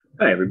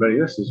Hi, everybody.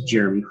 This is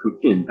Jeremy from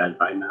In Bed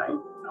by Nine.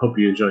 Hope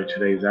you enjoyed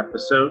today's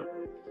episode.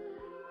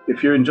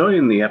 If you're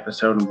enjoying the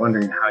episode and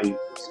wondering how you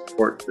can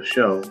support the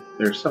show,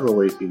 there are several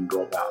ways you can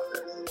go about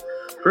this.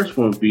 First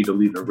one would be to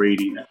leave a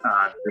rating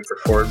on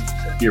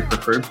your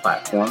preferred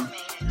platform.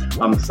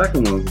 The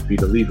second one would be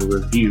to leave a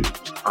review.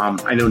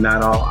 I know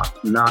not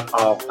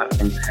all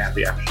platforms have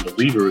the option to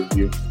leave a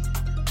review,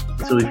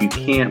 so if you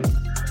can't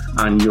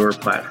on your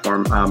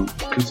platform,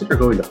 consider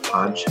going to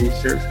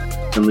Podchaser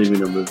and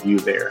leaving a review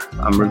there.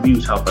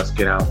 Reviews help us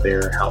get out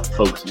there, help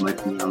folks who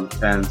might be on the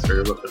fence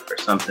or looking for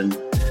something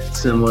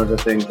similar to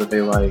things that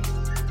they like.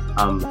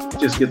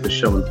 Just get the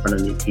show in front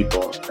of new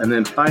people. And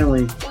then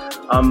finally,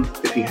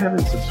 if you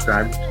haven't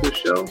subscribed to the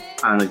show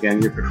on,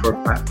 again, your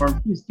preferred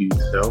platform, please do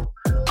so.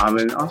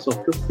 And also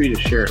feel free to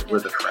share it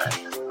with a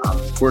friend.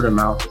 Word of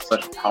mouth is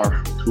such a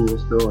powerful tool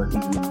still,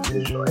 even in the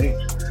digital age.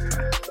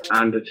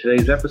 On to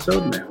today's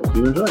episode, and I hope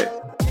you enjoy it.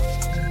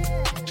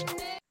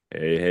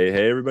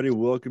 Hey, everybody.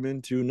 Welcome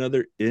into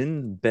another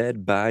In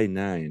Bed by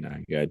Nine.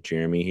 I got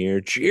Jeremy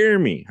here.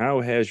 Jeremy, how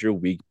has your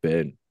week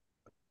been?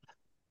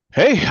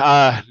 Hey,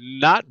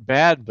 not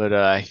bad, but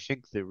I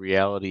think the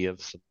reality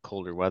of some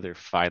colder weather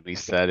finally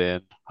set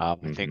in. I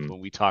think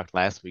when we talked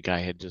last week, I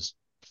had just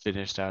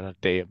finished out a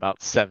day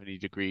about 70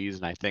 degrees,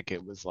 and I think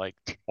it was like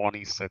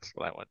 26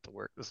 when I went to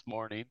work this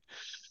morning.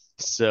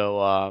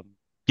 So,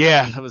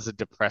 yeah, it was a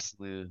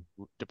depressingly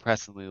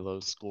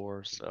low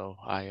score. So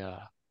I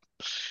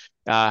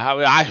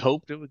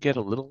hoped it would get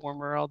a little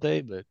warmer all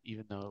day, but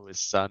even though it was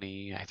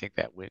sunny, I think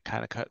that wind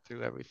kind of cut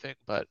through everything.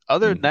 But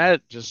other than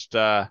that, just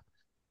trying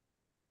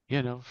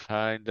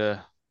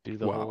to do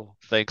the Wow. whole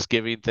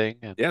Thanksgiving thing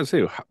and Yeah,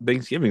 so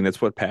Thanksgiving,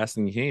 that's what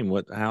passing the game.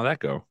 How'd that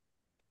go?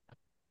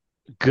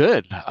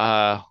 good.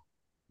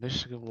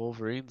 Michigan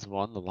Wolverines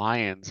won the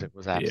Lions. It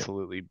was Yeah.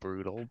 absolutely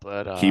brutal,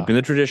 but Keeping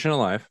the tradition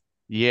alive.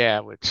 yeah,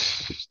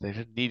 which they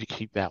didn't need to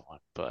keep that one.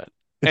 But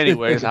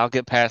anyways, I'll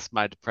get past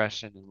my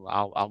depression and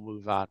I'll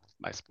move on with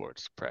my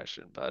sports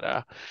depression.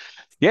 But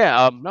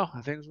yeah, no,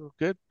 things were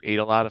good. Ate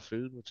a lot of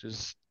food, which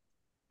is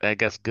I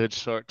guess good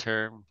short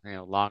term,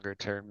 longer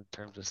term in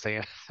terms of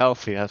staying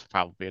healthy. That's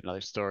probably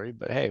another story,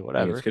 but hey, I mean, it's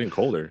whatever. getting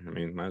colder. I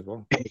mean, might as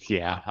well.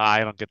 Yeah,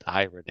 I don't get to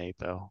hibernate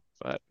though.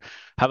 But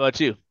how about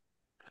you?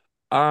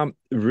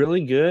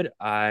 Really good.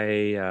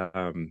 I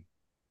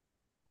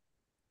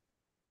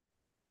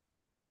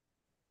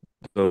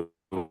so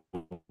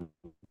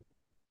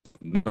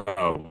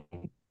no,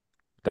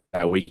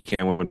 that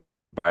weekend went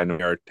by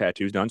and our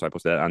tattoos done, so I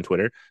posted that on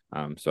Twitter.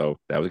 So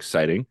that was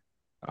exciting.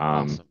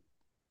 Um, Awesome.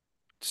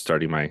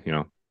 Starting my,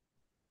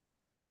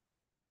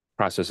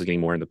 process is getting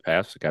more in the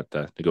past. I got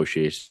the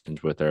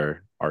negotiations with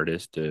our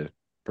artist to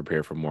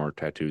prepare for more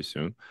tattoos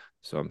soon.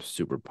 So I'm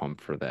super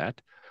pumped for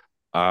that.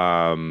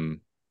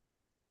 Um,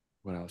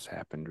 what else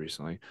happened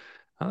recently?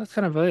 That's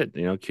kind of it.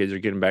 Kids are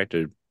getting back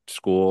to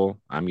school.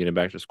 I'm getting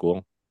back to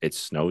school. It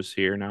snows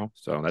here now,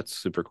 so that's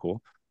super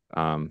cool.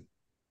 Um,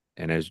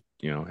 and as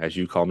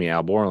you call me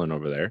Al Borland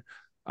over there,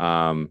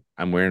 I'm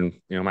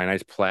wearing, my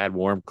nice plaid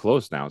warm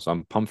clothes now, so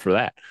I'm pumped for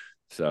that.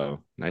 So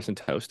nice and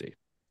toasty.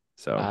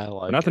 So, I but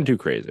like nothing it. too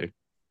crazy.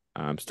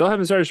 Still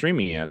haven't started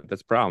streaming yet.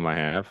 That's a problem I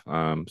have.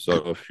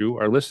 So if you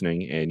are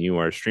listening and you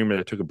are a streamer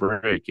that took a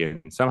break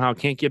and somehow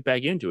can't get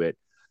back into it,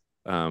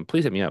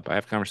 please hit me up. I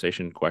have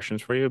conversation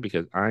questions for you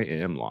because I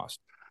am lost.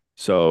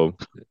 So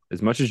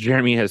as much as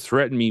Jeremy has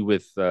threatened me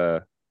with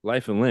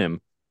life and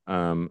limb,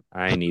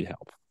 I need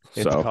help.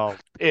 It's So called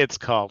it's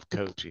called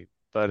coaching.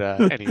 But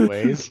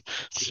anyways,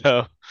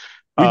 so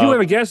we do um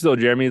have a guest though,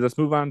 Jeremy. Let's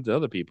move on to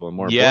other people and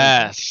more important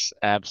things. yes,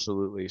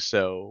 absolutely.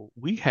 So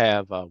we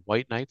have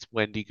White Knights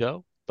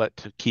Wendigo, but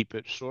to keep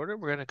it shorter,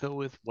 we're gonna go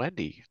with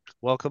Wendy.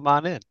 Welcome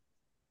on in.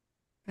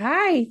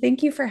 Hi,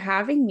 thank you for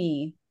having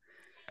me.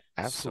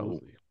 So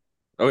Absolutely.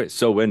 okay,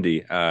 so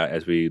Wendy,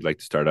 as we like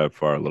to start up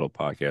for our little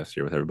podcast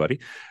here with everybody,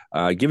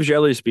 give us your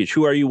elevator speech.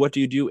 Who are you? What do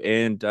you do?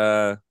 And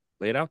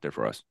lay it out there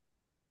for us.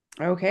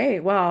 Okay,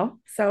 well,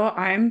 so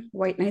I'm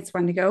White Knights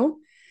Wendigo,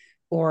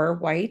 or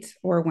White,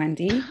 or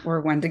Wendy,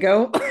 or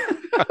Wendigo,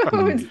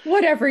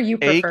 whatever you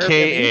prefer,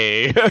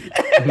 really.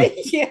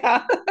 AKA.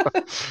 Yeah,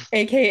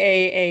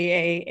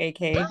 AKA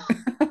AK.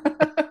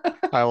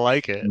 I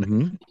like it.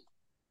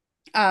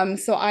 Mm-hmm.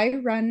 So I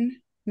run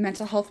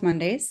Mental Health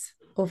Mondays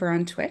over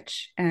on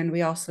Twitch, and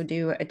we also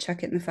do a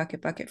Chuck It in the Fuck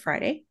It Bucket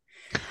Friday.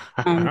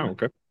 Wow. Um,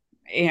 Okay.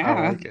 I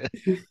yeah. like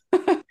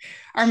it.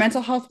 Our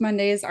Mental Health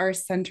Mondays are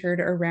centered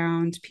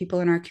around people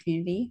in our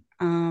community.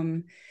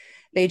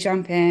 They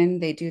jump in,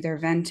 they do their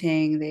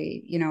venting,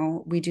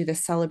 we do the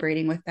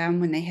celebrating with them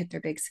when they hit their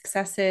big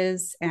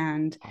successes,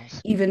 and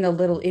Awesome. even the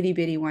little itty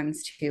bitty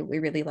ones too. We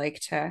really like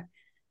to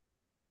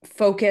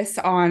focus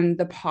on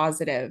the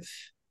positive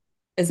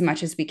as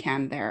much as we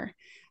can there.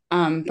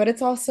 But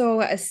it's also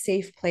a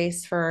safe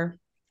place for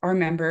our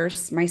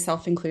members,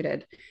 myself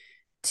included,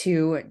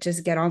 to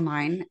just get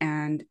online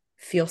and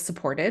feel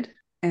supported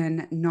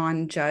and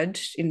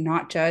non-judged and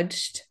not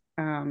judged.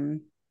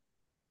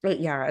 But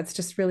yeah, it's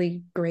just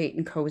really great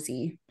and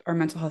cozy. Our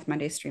Mental Health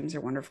Monday streams are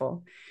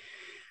wonderful.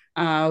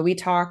 We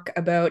talk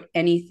about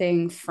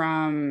anything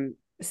from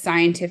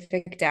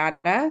scientific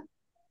data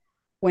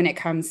when it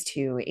comes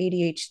to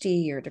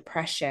ADHD or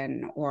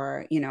depression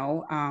or,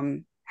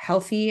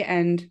 healthy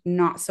and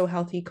not so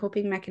healthy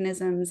coping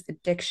mechanisms,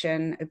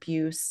 addiction,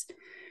 abuse,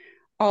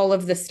 all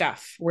of the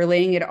stuff. We're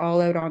laying it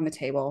all out on the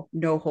table,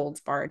 no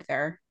holds barred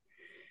there.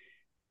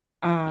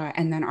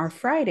 And then our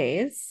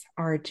Fridays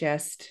are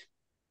just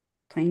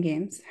playing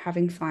games,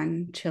 having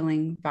fun,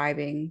 chilling,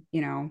 vibing,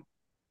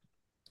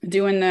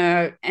 doing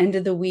the end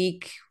of the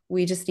week.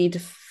 We just need to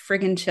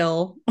friggin'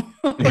 chill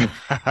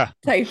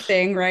type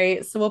thing,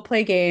 right? So we'll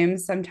play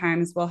games.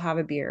 Sometimes we'll have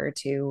a beer or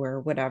two or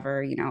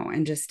whatever,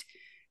 and just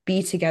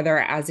be together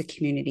as a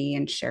community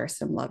and share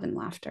some love and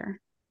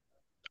laughter.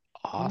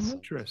 Awesome.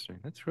 Interesting.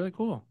 That's really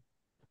cool.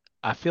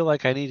 I feel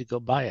like I need to go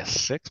buy a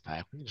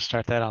 6-pack. We need to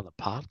start that on the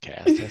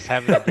podcast. Just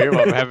having a beer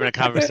while we're having a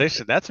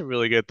conversation. That's a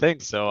really good thing.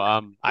 So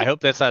I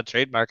hope that's not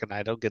trademark and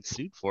I don't get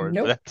sued for it.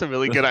 Nope. But that's a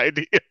really good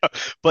idea.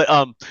 But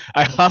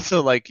I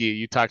also like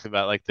you talked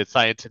about like the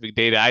scientific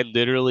data. I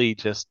literally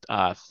just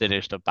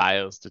finished a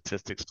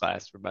biostatistics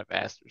class for my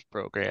master's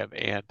program,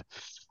 and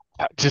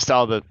just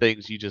all the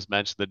things you just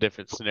mentioned, the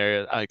different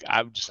scenarios. Like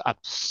I'm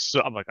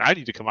like I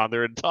need to come on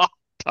there and talk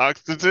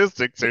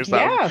statistics or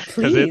something, Yeah,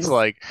 because it's please.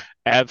 like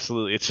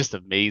absolutely, it's just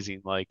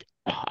amazing. Like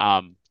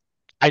I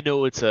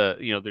know it's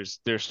there's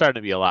starting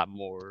to be a lot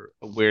more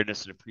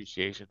awareness and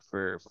appreciation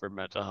for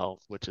mental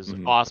health, which is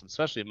awesome,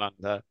 especially among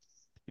the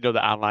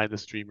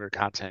streamer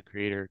content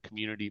creator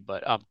community.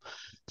 But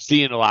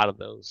seeing a lot of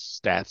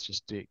those stats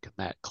just in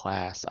that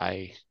class,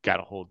 I got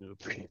a whole new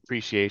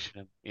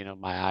appreciation,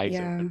 and my eyes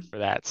open for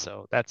that.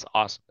 So that's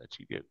awesome that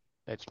you do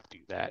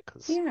that,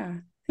 because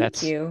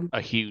that's you.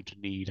 a huge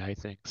need, I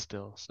think,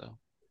 still. So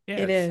yeah,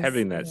 it is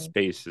having that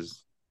space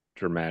is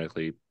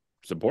dramatically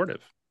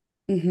supportive.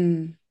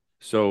 Mm-hmm.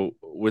 So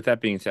with that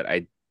being said,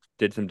 I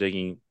did some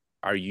digging.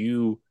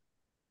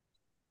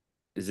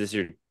 Is this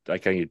your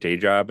like kind of your day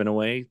job in a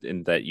way,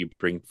 in that you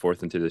bring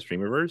forth into the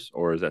streamerverse,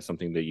 or is that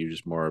something that you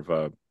just more of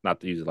a, not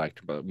to use it like,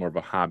 but more of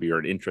a hobby or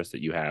an interest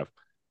that you have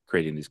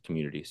creating these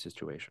community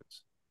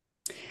situations?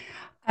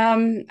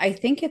 I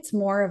think it's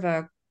more of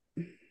a,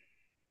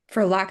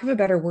 for lack of a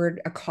better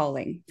word, a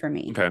calling for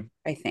me. Okay.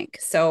 I think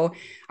so.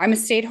 I'm a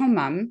stay-at-home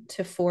mom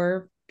to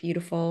 4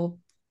 beautiful,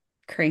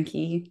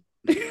 cranky,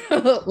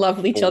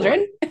 lovely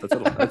children.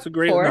 That's a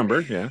great 4.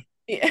 number. Yeah.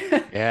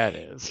 Yeah, it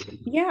is.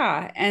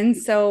 Yeah. And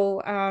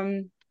so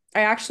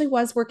I actually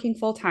was working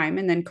full time,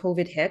 and then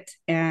COVID hit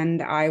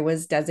and I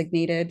was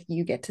designated,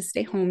 you get to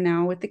stay home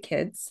now with the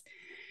kids.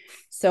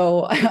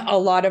 So a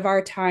lot of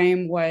our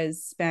time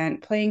was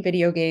spent playing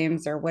video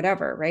games or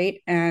whatever,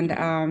 right?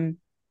 And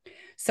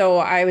so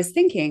I was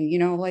thinking,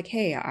 like,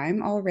 hey,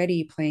 I'm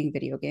already playing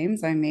video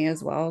games. I may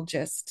as well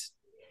just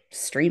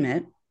stream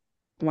it.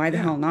 Why the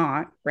hell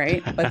not?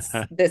 Right.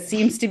 This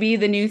seems to be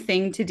the new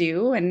thing to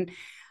do. And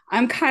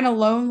I'm kind of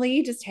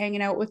lonely just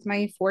hanging out with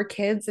my 4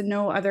 kids and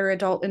no other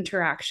adult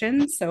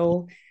interaction.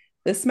 So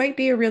this might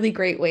be a really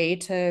great way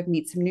to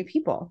meet some new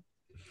people.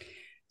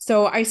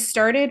 So I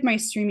started my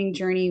streaming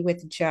journey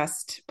with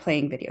just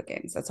playing video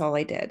games. That's all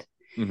I did.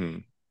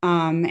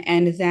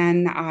 And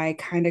then I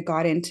kind of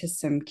got into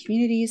some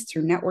communities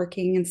through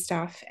networking and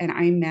stuff. And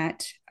I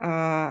met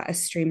a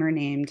streamer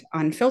named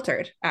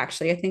Unfiltered.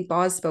 Actually, I think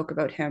Boz spoke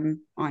about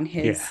him on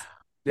his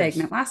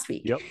segment last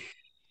week. Yep.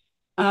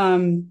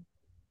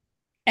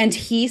 And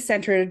he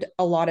centered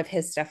a lot of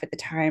his stuff at the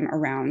time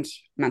around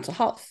mental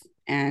health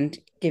and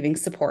giving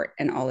support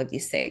and all of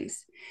these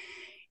things.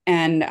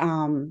 And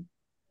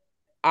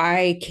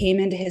I came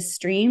into his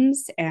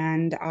streams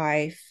and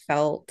I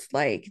felt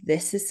like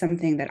this is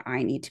something that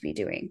I need to be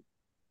doing.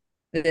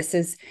 This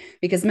is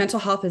because mental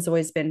health has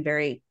always been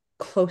very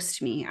close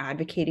to me,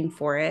 advocating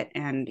for it.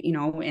 And,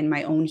 in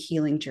my own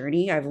healing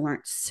journey, I've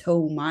learned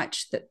so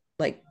much, that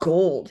like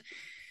gold,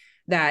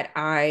 that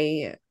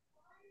I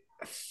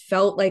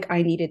felt like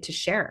I needed to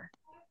share,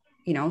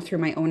 through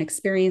my own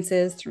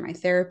experiences, through my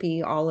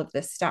therapy, all of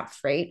this stuff.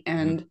 Right.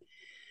 And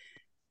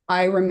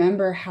I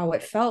remember how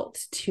it felt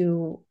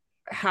to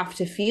have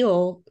to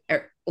feel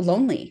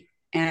lonely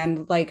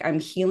and like I'm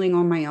healing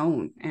on my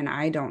own and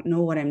I don't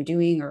know what I'm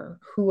doing or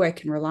who I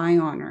can rely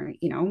on, or,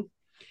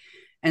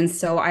 and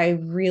so I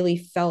really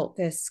felt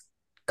this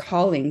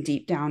calling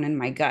deep down in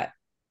my gut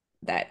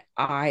that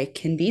I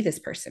can be this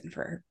person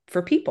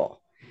for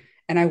people.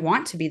 And I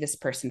want to be this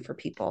person for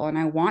people. And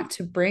I want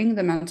to bring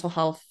the mental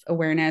health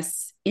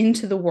awareness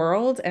into the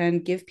world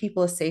and give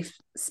people a safe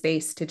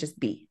space to just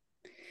be.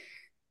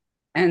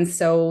 And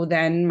so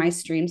then my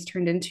streams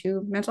turned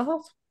into mental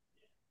health.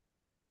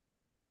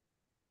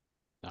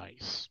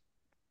 Nice.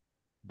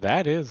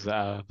 That is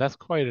that's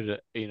quite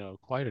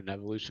quite an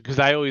evolution, because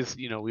I always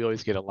we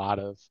always get a lot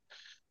of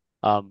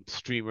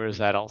streamers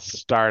that'll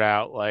start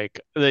out like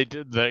they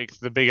did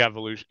the big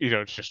evolution,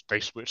 it's just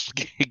they switched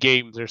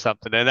games or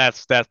something, and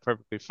that's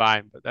perfectly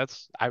fine. But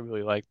I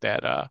really like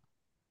that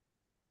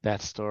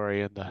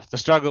story, and the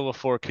struggle with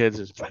 4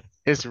 kids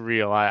is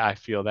real. I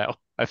feel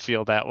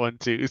that one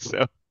too.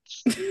 So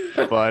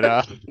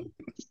but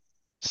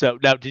so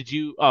now, did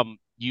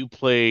you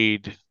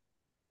played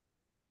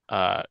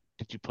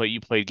you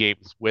played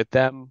games with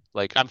them?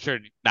 Like I'm sure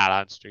not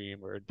on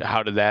stream, or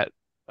how did that?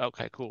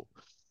 Okay, cool.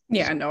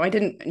 Yeah, So, no, I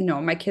didn't.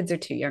 No, my kids are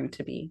too young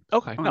to be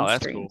okay, no, on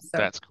that's stream. cool. So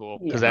That's cool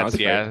because yeah. No, it's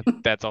fair.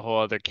 that's a whole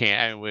other can.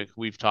 I mean,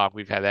 we've had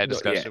that No, yeah.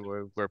 discussion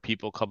where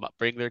people come up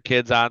bring their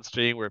kids on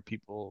stream, where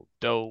people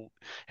don't,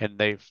 and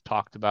they've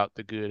talked about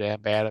the good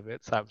and bad of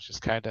it. So I was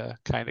just kind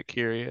of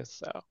curious.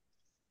 So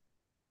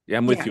Yeah,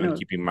 I'm with Yeah, you on no.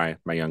 keeping my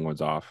young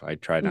ones off. I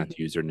try not Mhm.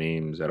 to use their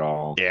names at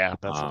all. yeah,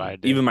 that's what I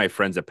did. Even my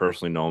friends that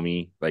personally know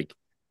me, like,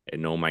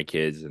 and know my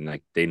kids, and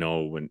like they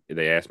know when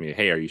they ask me,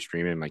 "Hey, are you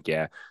streaming?" I'm like,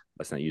 "Yeah."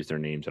 Let's not use their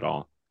names at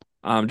all.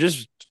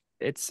 Just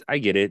it's I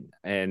get it,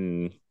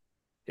 and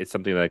it's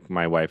something like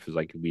my wife is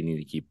like, we need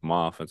to keep him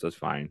off, and so it's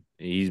fine.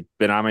 He's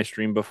been on my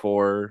stream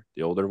before,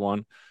 the older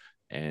one,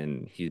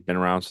 and he's been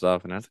around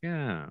stuff, and I was like,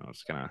 yeah, I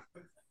was gonna,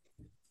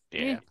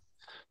 Yeah.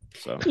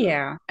 so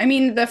Yeah. I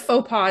mean, the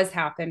faux pas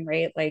happen,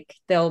 right? Like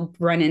they'll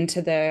run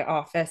into the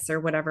office or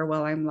whatever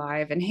while I'm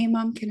live and hey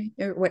mom, can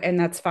I or what and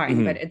that's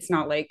fine. But Mhm. it's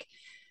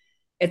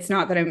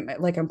not that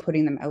I'm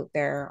putting them out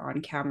there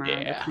on camera.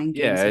 They're Yeah. playing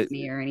games Yeah, with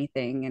me or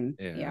anything. And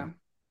yeah. yeah.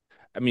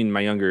 I mean,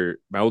 my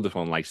oldest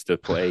one likes to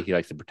play. He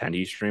likes to pretend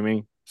he's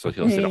streaming, so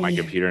he'll sit on my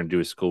computer and do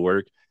his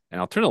schoolwork,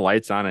 and I'll turn the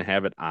lights on and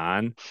have it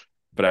on,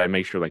 but I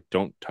make sure like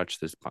don't touch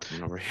this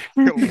button over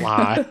here.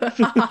 Why?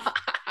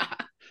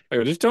 I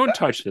go, just don't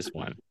touch this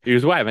one. He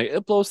goes, why? I'm like,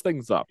 it blows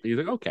things up. He's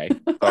like, okay,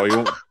 so you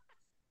won't.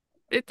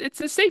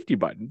 It's a safety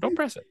button. Don't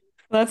press it.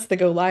 That's the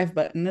go live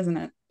button, isn't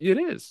it? It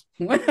is.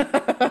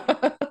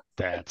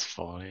 That's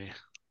funny.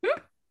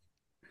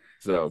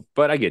 So,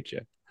 but I get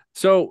you.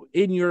 So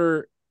in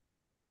your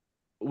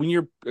when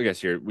you're I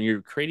guess you're when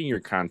you're creating your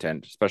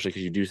content, especially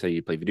because you do say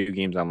you play video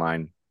games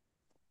online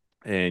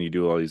and you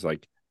do all these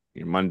like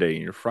your Monday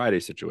and your Friday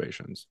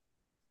situations.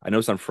 I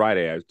noticed on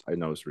Friday I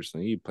noticed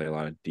recently you play a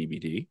lot of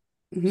DBD.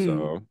 Mhm.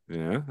 So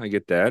yeah, I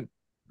get that.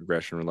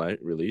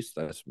 Release,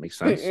 that makes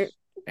sense.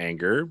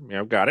 Anger, yeah,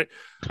 I've got it.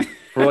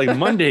 For like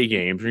Monday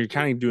games, when you're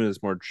kind of doing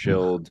this more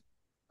chilled,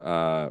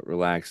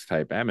 relaxed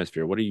type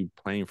atmosphere, what are you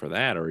playing for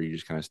that? Or are you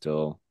just kind of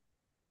still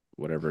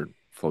whatever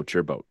floats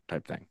your boat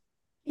type thing?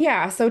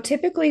 Yeah, so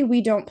typically we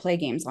don't play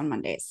games on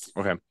Mondays.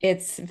 Okay.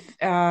 It's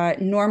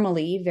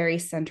normally very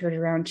centered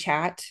around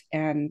chat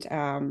and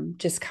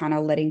just kind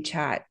of letting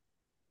chat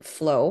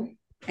flow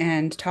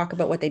and talk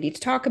about what they need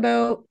to talk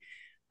about.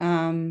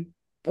 Um,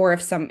 or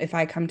if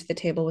I come to the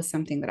table with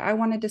something that I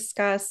want to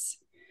discuss.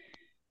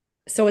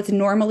 So it's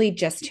normally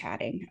just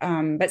chatting.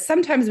 But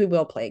sometimes we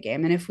will play a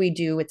game. And if we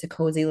do, it's a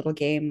cozy little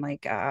game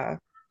like a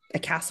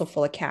castle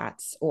full of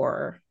cats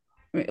or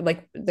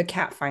like the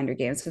cat finder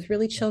games with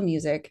really chill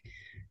music,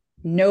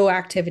 no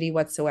activity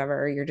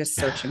whatsoever. You're just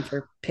searching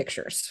for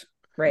pictures,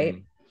 right?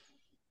 Mhm.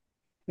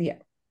 Yeah.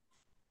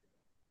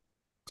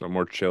 So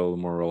more chill,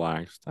 more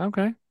relaxed.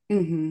 Okay.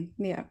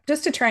 Yeah.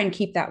 Just to try and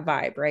keep that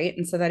vibe, right?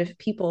 And so that if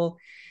people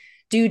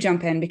do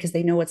jump in because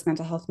they know it's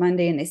Mental Health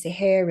Monday and they say,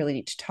 hey, I really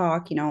need to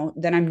talk,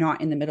 then I'm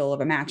not in the middle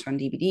of a match on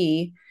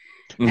DVD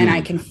and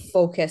I Mhm. can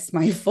focus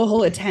my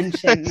full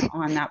attention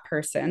on that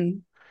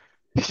person.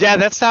 Yeah,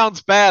 that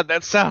sounds bad.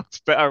 That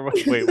sounds bad.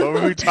 Wait, what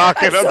were we I'm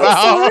talking so about?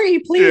 sorry.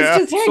 Please Yeah.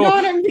 just hang So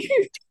on. I'm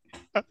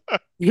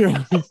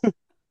yeah,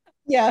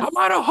 yes. I'm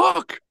on a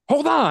hook.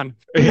 Hold on.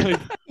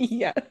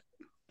 Yeah.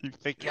 You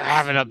think you're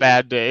having a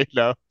bad day?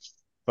 No,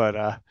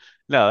 but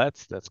no,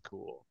 that's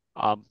cool.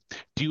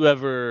 Do you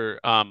ever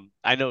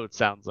I know it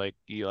sounds like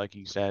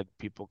you said,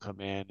 people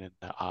come in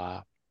and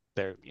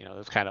they're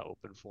it's kind of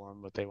open for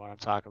them what they want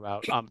to talk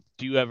about.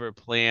 Do you ever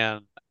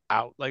plan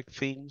out like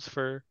themes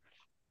for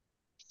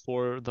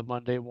the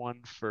Monday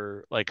one,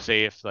 for like,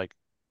 say, if like,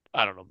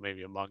 I don't know,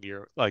 maybe among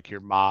your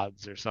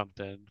mods or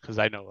something, because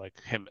I know like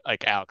him,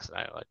 like Alex and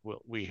I, like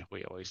we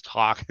always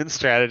talk and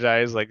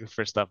strategize like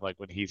for stuff like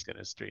when he's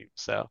gonna stream.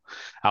 So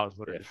I was Yeah.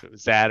 wondering if it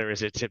was that, or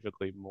is it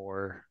typically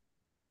more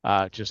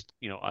just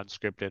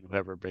unscripted,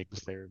 whoever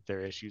brings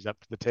their issues up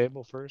to the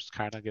table first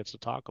kind of gets to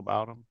talk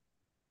about them.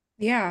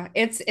 Yeah.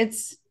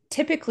 It's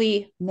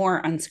typically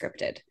more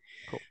unscripted.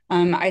 Cool.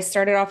 I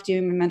started off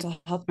doing my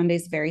mental health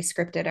Mondays very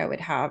scripted. I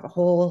would have a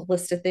whole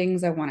list of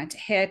things I wanted to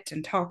hit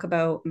and talk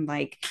about, and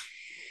like,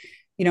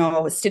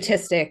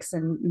 statistics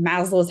and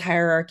Maslow's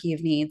hierarchy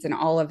of needs and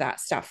all of that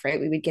stuff, right?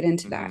 We would get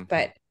into that. Hmm.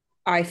 But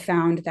I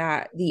found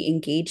that the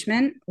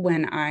engagement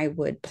when I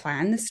would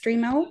plan the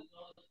stream out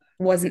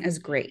wasn't as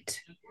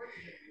great.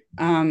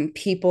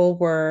 People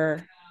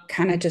were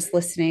kind of just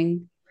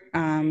listening,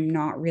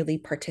 not really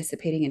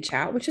participating in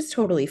chat, which is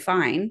totally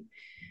fine.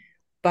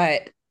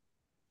 But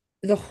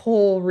the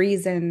whole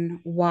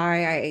reason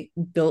why I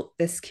built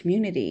this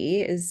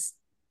community is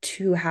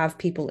to have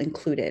people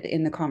included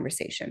in the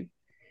conversation,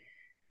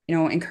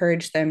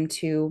 encourage them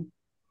to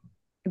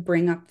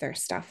bring up their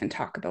stuff and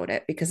talk about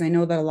it, because I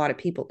know that a lot of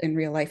people in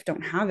real life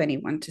don't have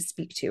anyone to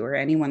speak to or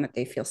anyone that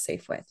they feel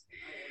safe with.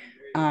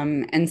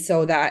 And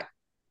so that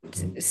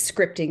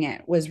scripting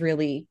it was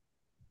really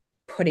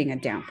putting a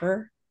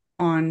damper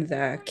on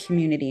the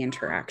community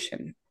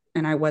interaction.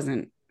 And I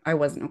wasn't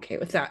okay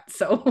with that.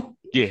 So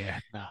Yeah,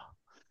 no.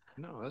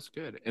 No, that's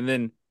good. And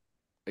then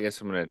I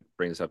guess I'm gonna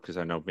bring this up because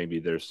I know maybe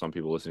there's some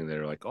people listening that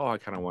are like, oh, I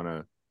kind of want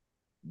to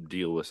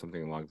deal with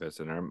something along this,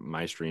 and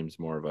my stream's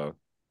more of a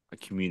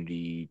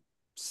community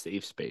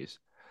safe space.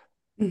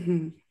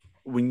 Mm-hmm.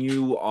 When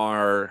you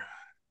are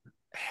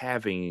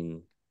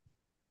having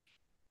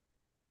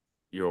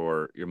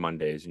your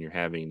Mondays and you're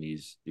having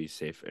these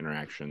safe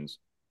interactions,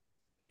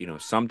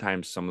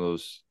 sometimes some of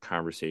those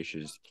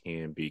conversations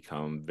can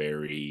become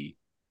very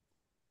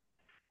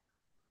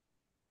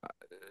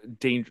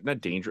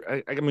not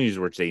dangerous. I'm gonna use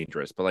the word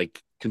dangerous, but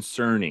like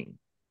concerning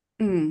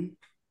Mm.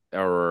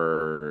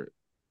 or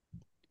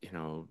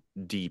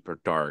deep or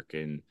dark,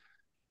 and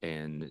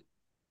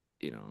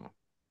you know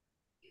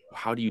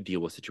how do you deal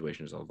with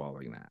situations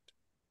involving that?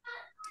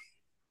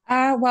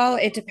 Well,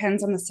 it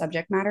depends on the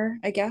subject matter,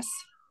 I guess.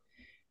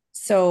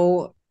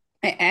 So,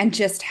 and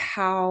just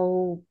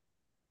how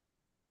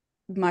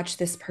much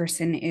this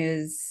person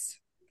is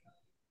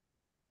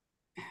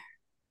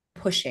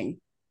pushing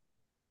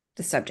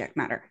the subject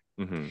matter.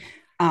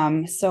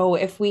 Mm-hmm. So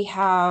if we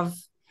have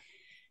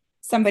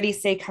somebody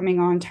say coming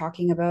on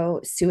talking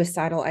about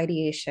suicidal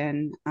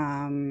ideation,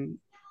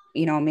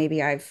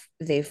 maybe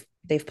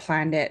they've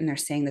planned it and they're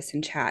saying this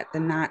in chat,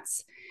 then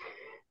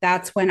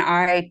that's when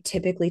I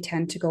typically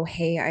tend to go,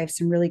 hey, I have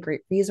some really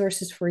great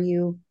resources for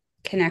you.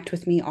 Connect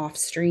with me off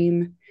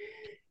stream.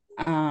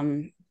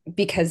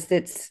 Because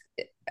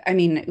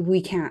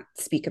we can't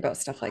speak about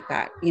stuff like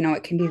that.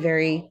 It can be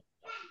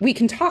we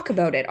can talk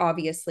about it,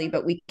 obviously,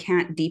 but we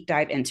can't deep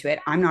dive into it.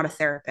 I'm not a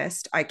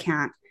therapist. I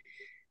can't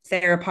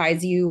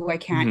therapize you. I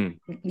can't,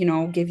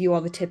 give you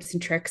all the tips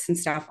and tricks and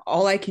stuff.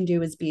 All I can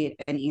do is be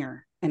an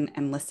ear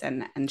and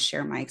listen and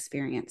share my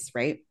experience,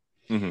 right?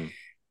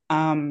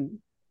 Mm-hmm.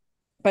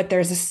 But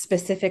there's a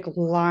specific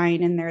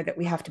line in there that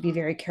we have to be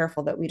very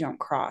careful that we don't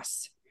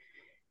cross,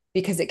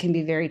 because it can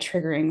be very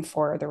triggering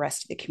for the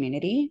rest of the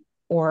community,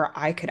 or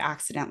I could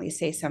accidentally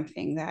say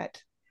something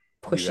that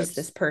pushes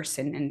this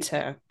person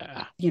into,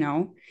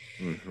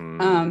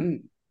 Mm-hmm.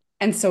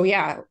 And so,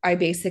 yeah, I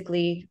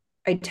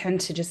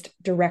tend to just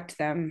direct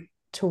them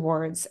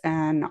towards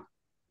not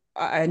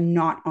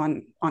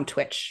on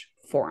Twitch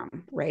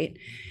forum, right?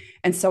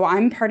 And so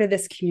I'm part of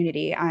this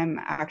community. I'm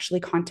actually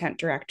content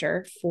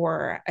director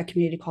for a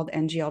community called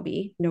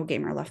NGLB, No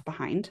Gamer Left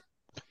Behind.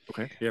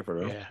 Okay. Yeah, for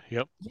real. Yeah.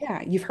 Yep.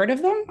 Yeah, you've heard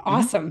of them?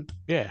 Awesome.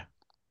 Yeah.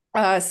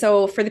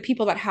 So for the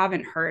people that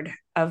haven't heard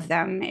of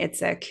them,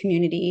 it's a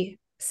community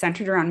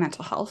centered around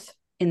mental health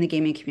in the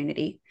gaming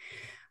community.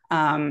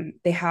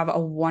 They have a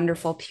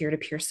wonderful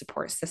peer-to-peer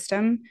support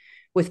system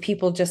with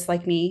people just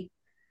like me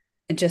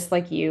and just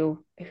like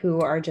you,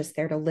 who are just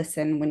there to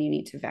listen when you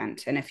need to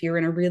vent. And if you're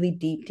in a really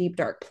deep, deep,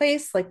 dark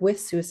place, like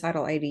with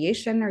suicidal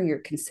ideation, or you're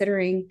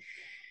considering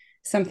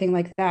something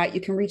like that,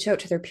 you can reach out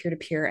to their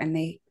peer-to-peer, and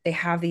they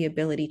have the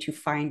ability to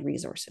find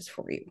resources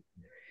for you.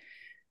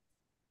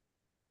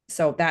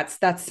 So that's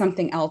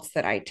something else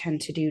that I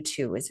tend to do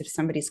too, is if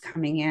somebody's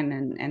coming in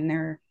and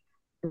they're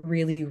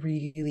really,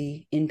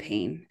 really in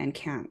pain and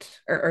can't,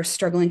 or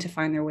struggling to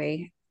find their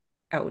way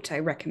out, I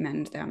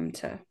recommend them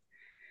to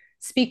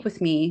speak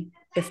with me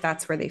if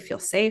that's where they feel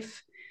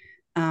safe.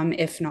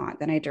 If not,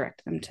 then I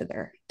direct them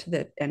to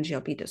the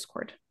NGLB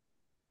Discord.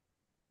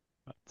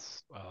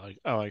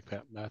 I like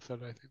that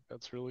method. I think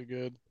that's really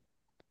good.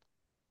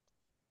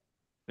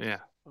 Yeah,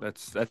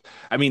 that's.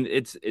 I mean,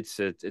 it's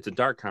a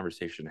dark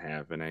conversation to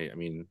have, and I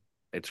mean,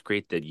 it's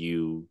great that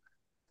you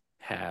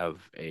have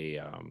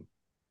I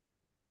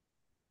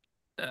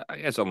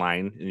guess a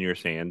line in your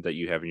sand that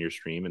you have in your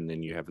stream, and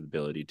then you have the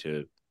ability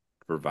to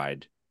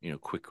provide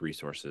quick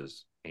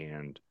resources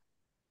and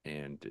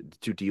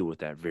to deal with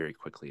that very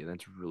quickly, and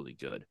that's really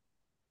good.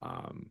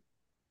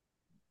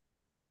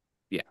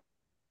 Yeah,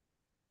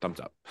 thumbs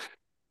up.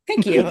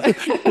 Thank you.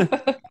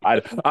 I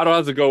don't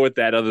have to go with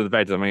that other than the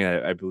fact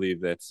that I believe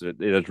that's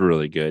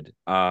really good.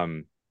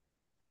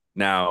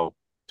 Now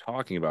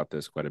talking about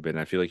this quite a bit, and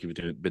I feel like you've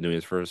been doing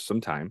this for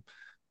some time.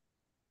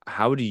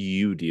 How do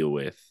you deal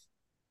with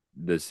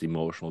this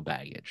emotional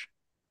baggage?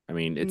 I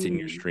mean, it's in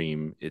your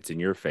stream, it's in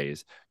your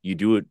face. You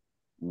do it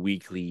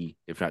weekly,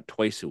 if not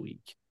twice a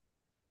week.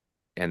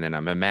 And then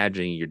I'm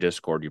imagining your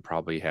Discord, you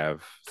probably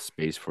have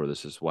space for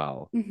this as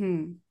well.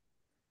 Mm-hmm.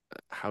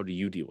 How do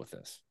you deal with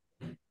this?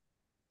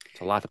 It's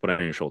a lot to put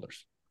on your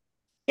shoulders.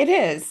 It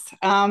is.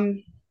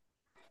 And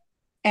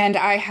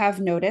I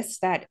have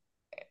noticed that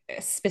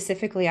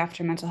specifically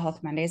after Mental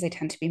Health Mondays, I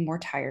tend to be more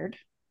tired.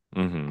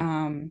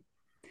 Mm-hmm.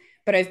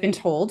 But I've been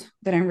told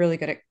that I'm really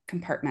good at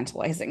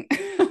compartmentalizing.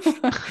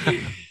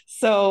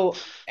 So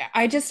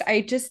I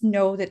just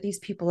know that these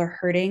people are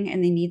hurting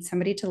and they need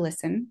somebody to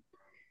listen,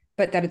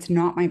 but that it's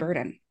not my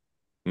burden.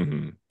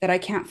 Mm-hmm. That I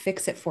can't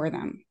fix it for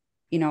them.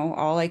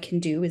 All I can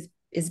do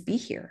is be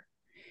here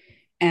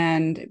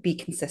and be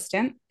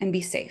consistent and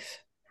be safe.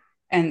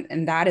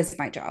 And that is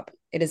my job.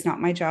 It is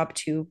not my job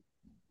to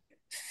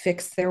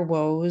fix their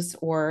woes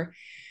or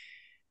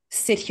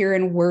sit here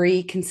and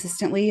worry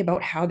consistently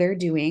about how they're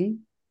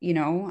doing.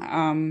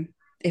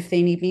 If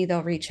they need me,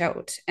 they'll reach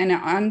out. And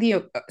on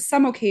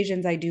some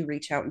occasions I do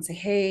reach out and say,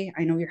 hey,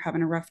 I know you're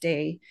having a rough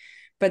day,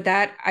 But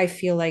that I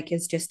feel like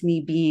is just me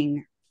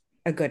being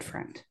a good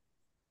friend,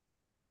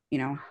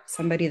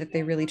 somebody that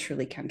they really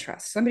truly can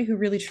trust, somebody who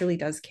really truly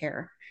does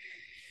care.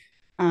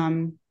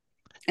 Um,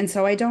 and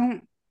so I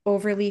don't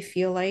overly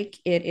feel like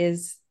it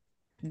is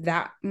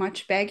that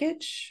much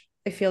baggage.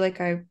 I feel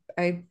like I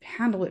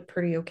handle it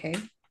pretty okay.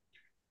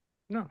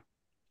 No,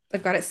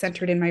 I've got it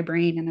centered in my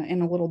brain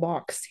in a little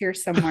box here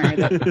somewhere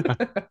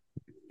that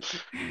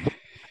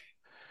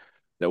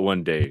that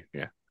one day,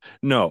 yeah.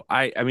 No,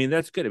 I mean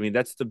that's good. I mean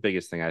that's the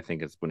biggest thing I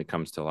think is when it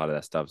comes to a lot of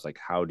that stuff. Is like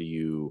how do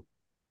you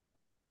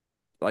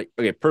like?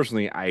 Okay,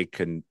 personally, I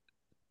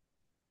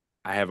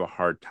have a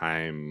hard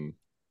time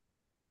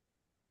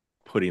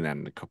putting that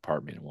in the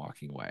compartment and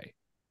walking away,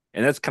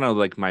 and that's kind of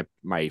like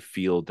my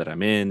field that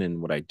I'm in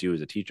and what I do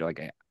as a teacher.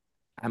 Like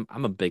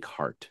I'm a big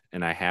heart,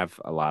 and I have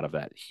a lot of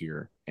that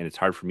here, and it's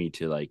hard for me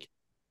to like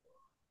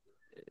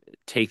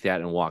take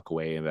that and walk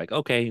away and be like,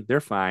 okay,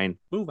 they're fine,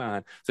 move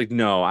on. It's like,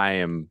 no, I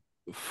am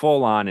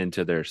full on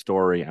into their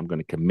story. I'm going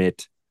to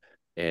commit,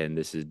 and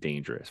this is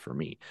dangerous for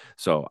me.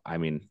 So, I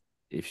mean,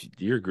 if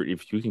you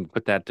can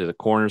put that to the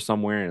corner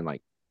somewhere and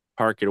like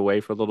park it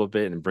away for a little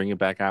bit and bring it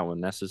back out when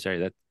necessary,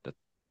 that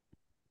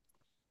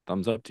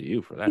thumbs up to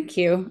you for that. thank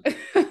you.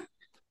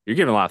 You're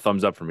giving a lot of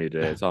thumbs up for me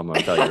today. That's all I'm going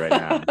to tell you right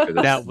now.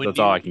 Now, That's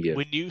all I can give.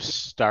 when you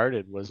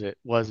started, was it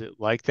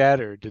like that,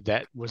 or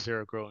was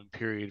there a growing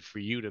period for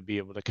you to be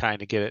able to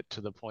kind of get it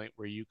to the point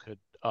where you could,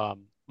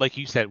 like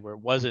you said, where it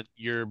wasn't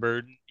your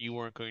burden, you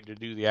weren't going to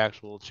do the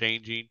actual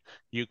changing,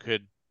 you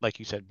could, like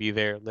you said, be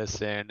there,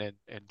 listen,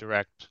 and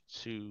direct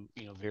to,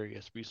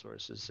 various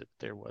resources if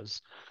there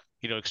was,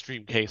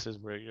 extreme cases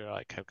where you're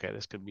like, okay,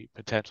 this could be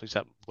potentially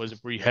something.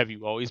 Have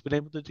you always been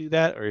able to do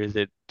that, or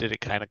did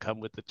it kind of come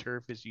with the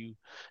turf as you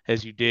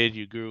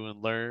grew and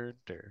learned,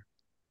 or?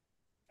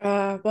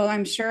 Well,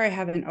 I'm sure I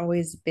haven't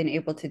always been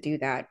able to do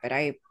that, but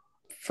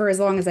for as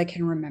long as I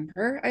can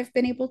remember, I've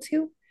been able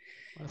to.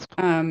 That's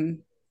cool.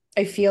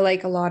 I feel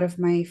like a lot of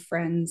my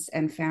friends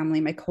and family,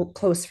 my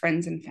close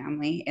friends and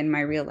family in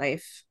my real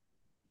life,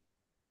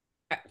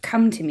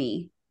 come to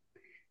me.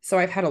 So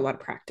I've had a lot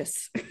of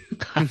practice.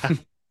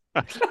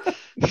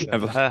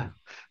 That's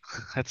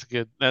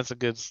a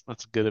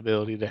good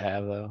ability to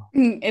have, though.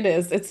 It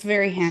is. It's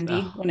very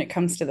handy So, when it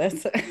comes to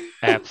this.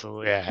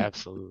 absolutely, yeah,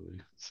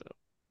 absolutely.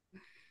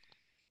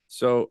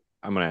 So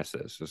I'm gonna ask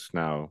this. This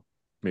now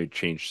maybe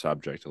change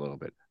subject a little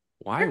bit.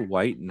 Why Sure.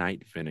 White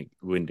Knight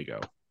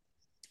Wendigo?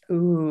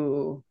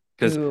 Ooh.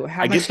 Because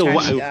How I get much time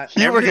you the got?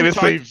 You were gonna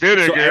say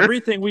vinegar. so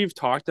everything we've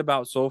talked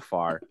about so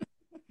far,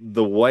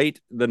 the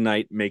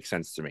night makes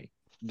sense to me.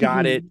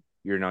 Got it.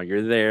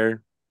 You're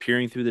there,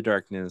 peering through the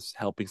darkness,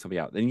 helping somebody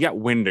out. Then you got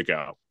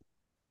Wendigo.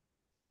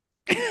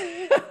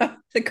 The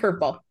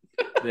curveball.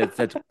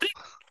 That's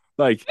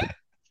like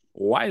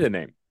why the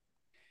name?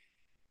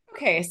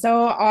 Okay,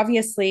 so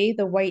obviously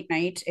the White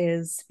Knight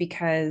is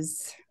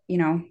because,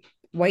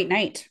 White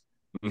Knight.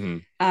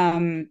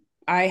 Mm-hmm.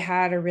 I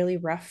had a really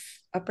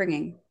rough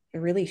upbringing, a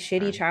really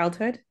shitty Okay.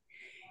 childhood.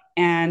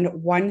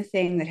 And one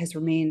thing that has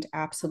remained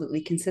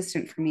absolutely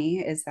consistent for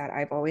me is that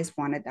I've always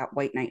wanted that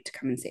White Knight to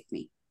come and save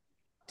me.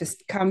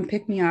 Just come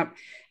pick me up,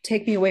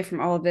 take me away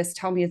from all of this,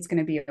 tell me it's going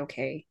to be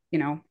okay,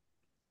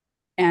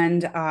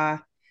 And I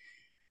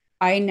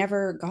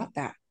never got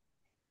that.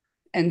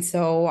 And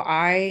so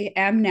I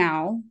am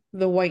now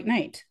the White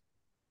Knight,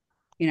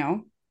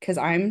 because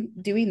I'm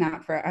doing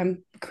that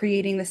I'm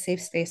creating the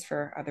safe space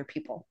for other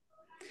people.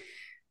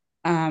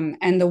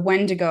 And the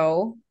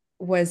Wendigo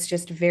was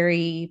just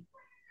very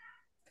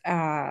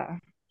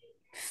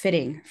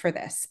fitting for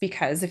this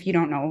because if you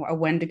don't know, a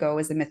Wendigo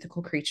is a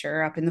mythical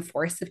creature up in the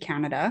forests of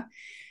Canada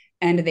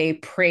and they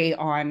prey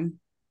on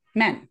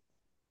men.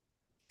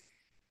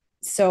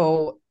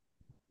 So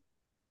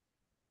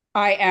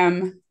I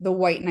am the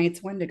White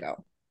Knight's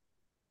Wendigo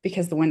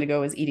because the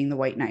Wendigo is eating the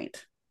White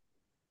Knight.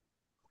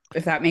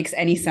 If that makes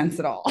any sense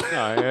at all.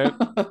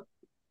 No,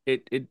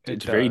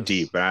 It's very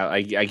deep, and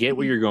I get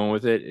where you're going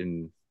with it,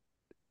 and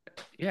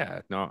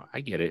yeah, no,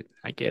 I get it.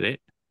 I get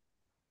it.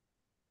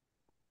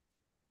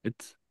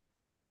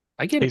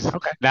 I get it.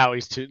 Okay. Now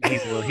he's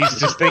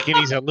just thinking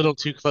he's a little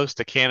too close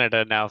to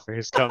Canada now for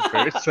his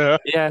comfort. So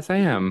Yes, I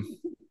am.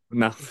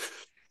 No,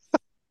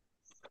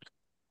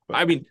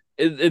 I mean,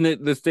 in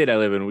the state I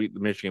live in,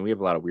 Michigan, we have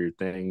a lot of weird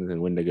things,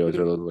 and Wendigos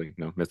are like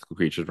mythical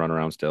creatures run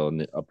around still in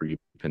the Upper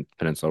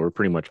Peninsula. We're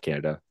pretty much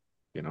Canada.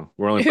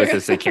 We're only place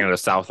that say Canada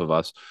south of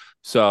us.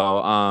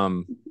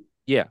 So,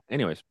 yeah.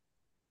 Anyways,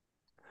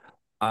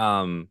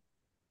 and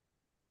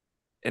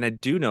I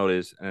do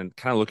notice, and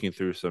kind of looking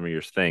through some of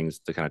your things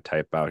to kind of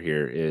type out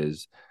here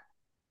is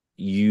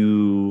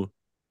you.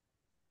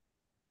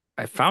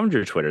 I found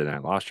your Twitter, then I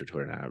lost your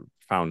Twitter, and I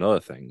found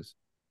other things,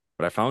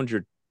 but I found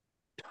your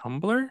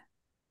Tumblr,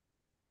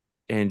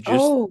 and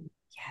just Oh,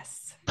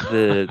 yes.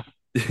 the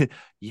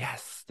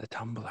yes, the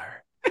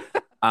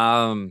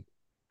Tumblr.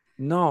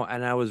 No,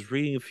 and I was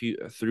reading a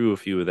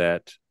few of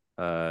that,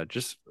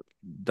 just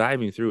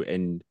diving through,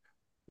 and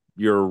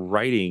your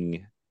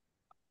writing.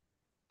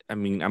 I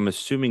mean, I'm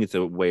assuming it's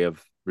a way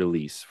of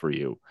release for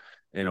you,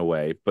 in a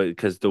way, but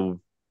because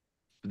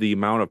the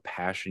amount of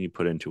passion you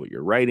put into what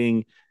you're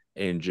writing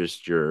and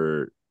just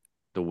the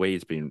way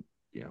it's being,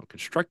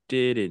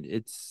 constructed, and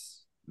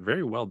it's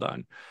very well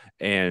done.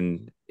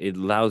 And it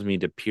allows me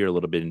to peer a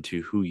little bit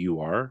into who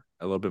you are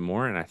a little bit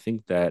more. And I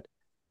think that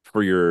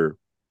for your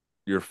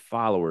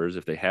followers,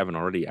 if they haven't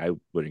already, I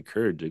would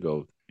encourage to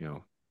go,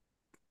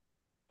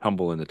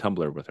 tumble in the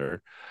Tumblr with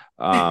her.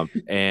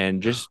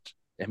 And just,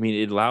 I mean,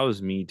 it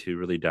allows me to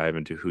really dive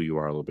into who you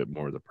are a little bit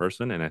more as a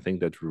person. And I think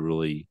that's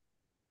really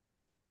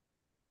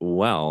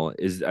I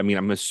mean,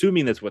 I'm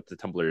assuming that's what the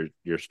Tumblr,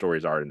 your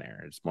stories are in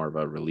there. It's more of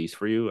a release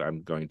for you.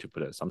 I'm going to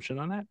put an assumption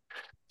on that.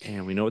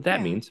 And we know what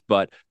that means.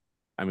 But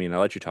I mean, I'll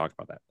let you talk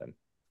about that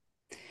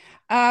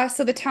then.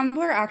 So the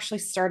Tumblr actually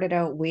started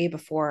out way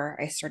before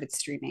I started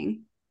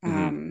streaming.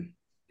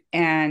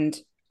 And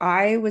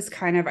I was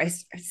I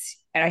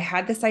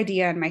had this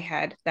idea in my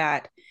head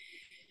that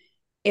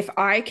if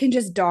I can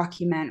just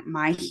document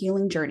my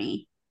healing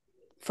journey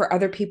for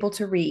other people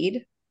to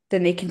read,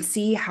 then they can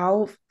see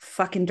how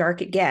fucking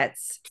dark it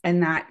gets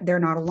and that they're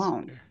not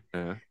alone.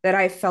 That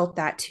I felt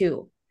that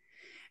too.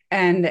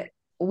 And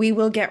we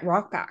will get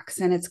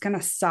rockbacks and it's going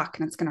to suck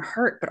and it's going to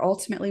hurt, but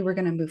ultimately we're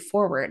going to move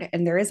forward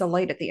and there is a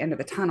light at the end of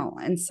the tunnel.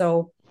 And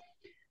so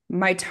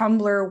my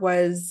Tumblr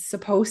was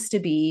supposed to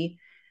be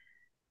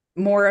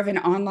more of an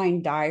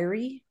online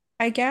diary,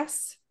 I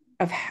guess,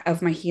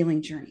 of my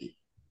healing journey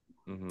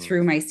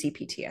through my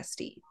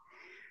CPTSD.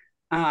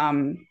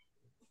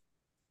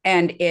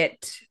 And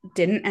it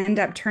didn't end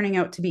up turning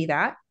out to be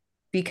that,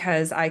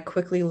 because I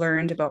quickly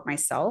learned about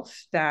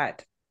myself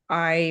that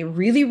I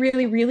really,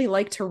 really, really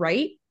like to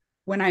write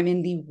when I'm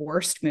in the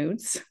worst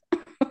moods,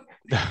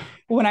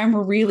 when I'm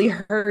really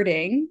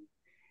hurting.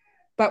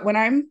 But when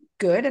I'm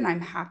good and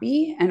I'm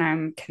happy and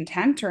I'm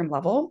content or I'm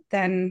level,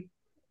 then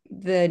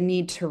the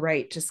need to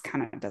write just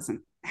kind of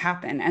doesn't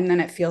happen. And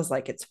then it feels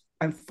like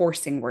I'm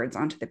forcing words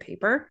onto the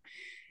paper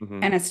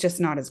and it's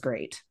just not as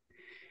great.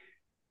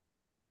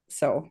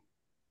 So.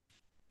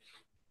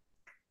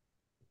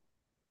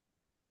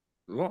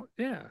 Well,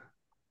 yeah.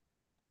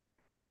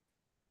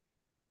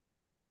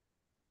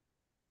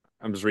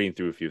 I'm just reading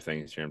through a few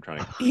things here. I'm trying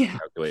to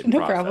calculate and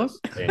process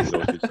and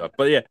go through stuff.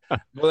 But yeah,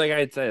 well, like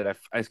I said,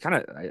 I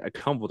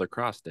stumbled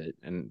across it,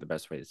 and the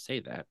best way to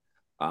say that.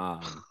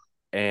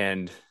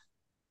 And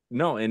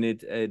no, and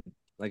it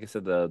like I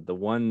said, the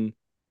one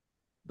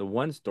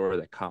story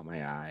that caught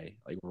my eye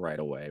like right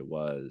away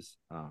was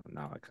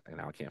now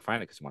I can't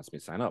find it because it wants me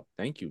to sign up.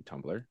 Thank you,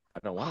 Tumblr. I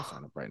don't want to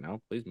sign up right now.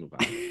 Please move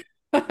on.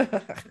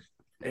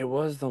 It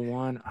was the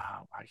one.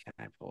 Oh, why can't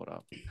I pull it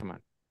up? Come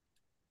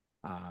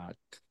on.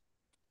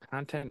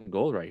 Content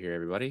gold right here,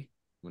 everybody.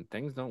 When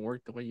things don't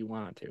work the way you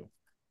want it to,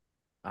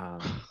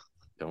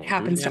 don't. It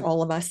happens to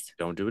all of us.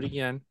 Don't do it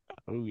again.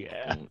 Oh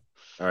yeah.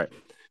 All right.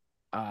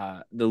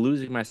 The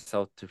losing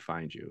myself to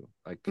find you.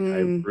 Like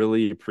I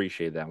really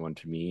appreciate that one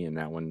to me, and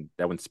that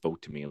one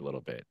spoke to me a little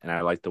bit, and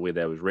I like the way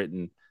that was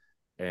written,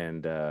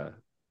 and and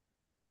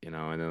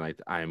then like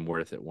I'm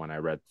worth it when I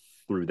read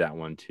through that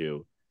one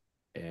too,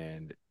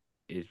 and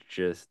it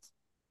just,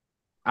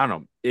 I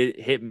don't know,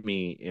 it hit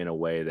me in a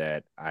way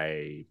that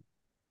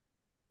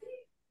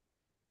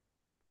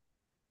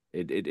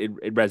it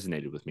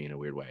resonated with me in a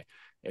weird way,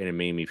 and it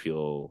made me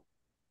feel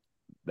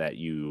that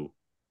you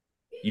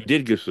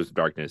did give some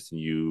darkness and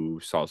you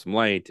saw some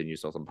light and you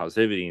saw some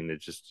positivity, and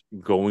it's just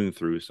going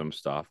through some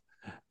stuff,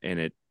 and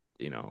it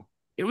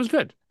was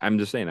good. I'm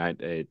just saying,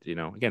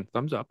 again,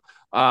 thumbs up.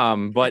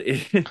 But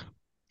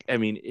I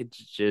mean,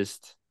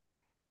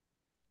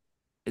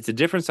 it's a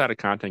different side of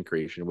content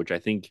creation, which I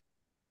think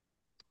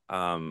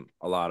a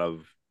lot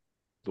of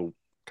the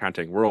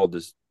content world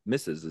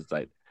misses. It's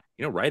like,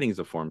 writing is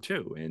a form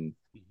too,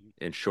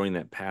 and showing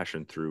that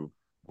passion through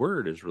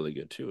word is really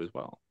good too as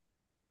well.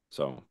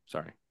 So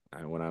sorry,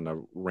 I went on a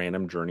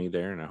random journey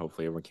there, and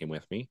hopefully everyone came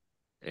with me.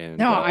 And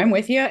no, I'm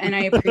with you, and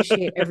I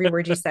appreciate every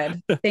word you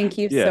said. Thank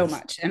you so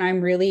much. And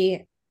I'm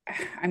really,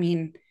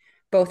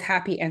 both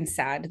happy and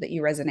sad that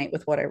you resonate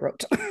with what I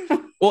wrote.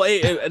 Well,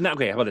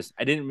 okay, how about this?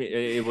 I didn't.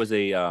 It was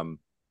a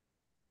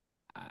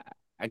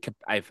I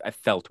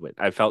felt it.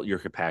 I felt your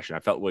compassion. I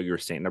felt what you were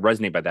saying. I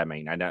resonate by that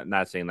mean. I'm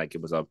not saying like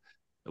it was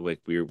like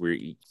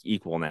we're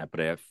equal in that,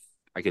 but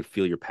I could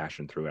feel your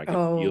passion through it. I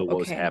could feel what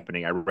was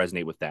happening. I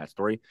resonate with that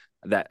story.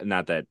 That,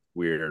 not that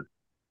we're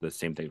the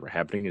same things were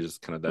happening. It's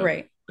just kind of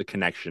the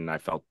connection. I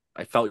felt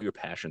your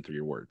passion through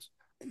your words.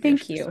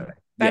 Thank you.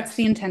 That's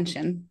the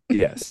intention.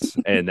 Yes,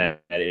 and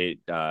that it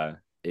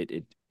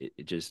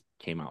just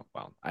came out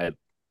well.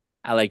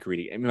 I like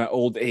reading. I mean, my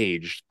old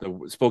age,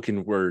 the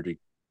spoken word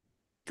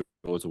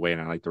goes away,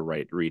 and I like to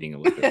write reading a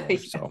little bit more.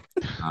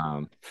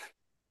 So,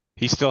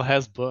 he still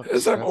has books.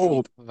 Yes, I'm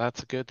old.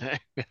 That's a good thing.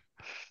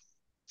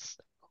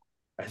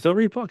 I still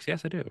read books.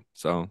 Yes, I do.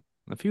 So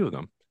a few of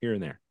them here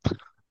and there.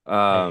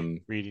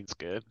 Hey, reading's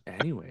good.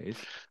 Anyways,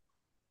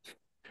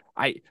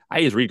 I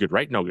just read good,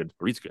 right? No, good.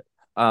 Reads good.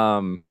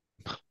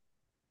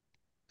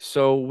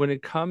 So when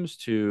it comes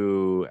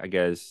to, I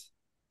guess,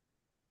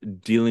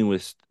 dealing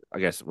with,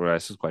 we'll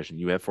ask this question.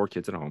 You have 4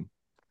 kids at home.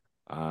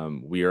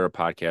 We are a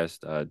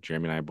podcast.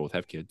 Jeremy and I both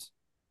have kids.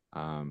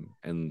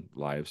 and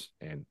lives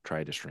and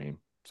try to stream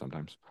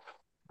sometimes.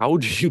 How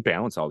did you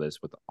balance all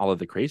this with all of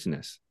the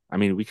craziness? I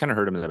mean, we kind of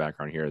heard them in the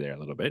background here or there a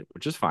little bit,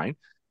 which is fine.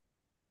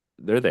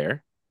 They're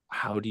there.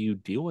 How do you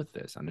deal with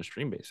this on a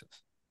stream basis?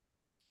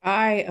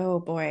 Oh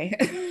boy.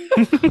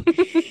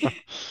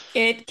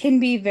 It can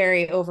be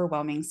very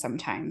overwhelming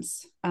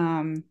sometimes.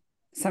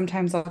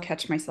 Sometimes I'll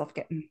catch myself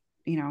getting,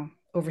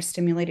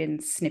 overstimulated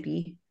and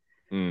snippy.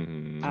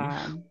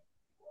 Mm-hmm.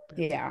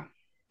 Yeah.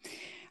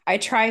 I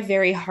try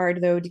very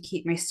hard though to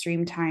keep my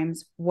stream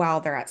times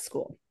while they're at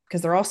school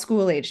because they're all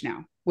school age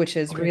now, which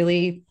is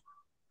really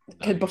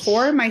because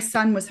before my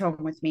son was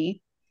home with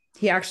me,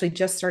 he actually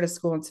just started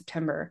school in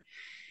September.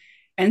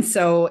 And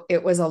so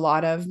it was a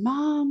lot of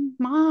mom,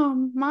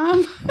 mom,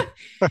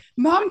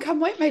 come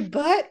wipe my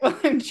butt while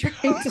I'm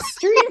trying to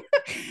stream.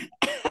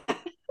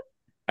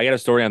 I got a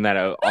story on that.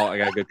 I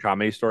got a good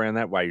comedy story on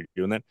that. Why you're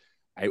doing that?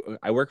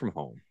 I work from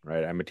home,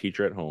 right? I'm a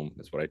teacher at home.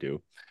 That's what I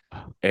do.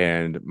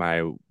 And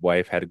my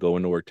wife had to go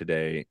into work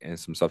today, and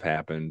some stuff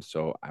happened,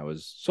 so I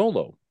was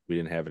solo. We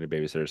didn't have any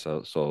babysitters,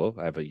 so solo.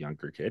 I have a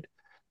younger kid,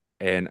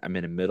 and I'm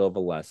in the middle of a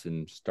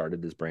lesson.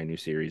 Started this brand new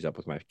series up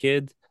with my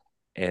kids,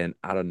 and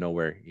out of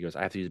nowhere, he goes,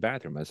 "I have to use the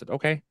bathroom." I said,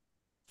 "Okay,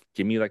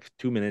 give me like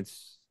 2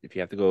 minutes. If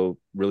you have to go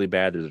really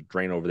bad, there's a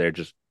drain over there.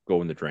 Just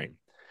go in the drain."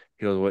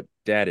 He goes, "What,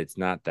 Dad? It's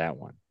not that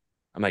one."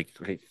 I'm like,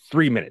 "Okay,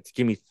 3 minutes.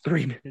 Give me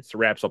 3 minutes to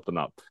wrap something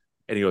up."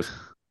 And he goes,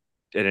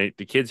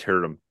 the kids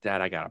heard him,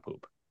 "Dad, I gotta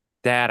poop.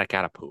 Dad, I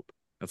gotta poop."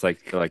 It's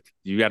like, they're like,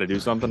 "You got to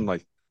do something." I'm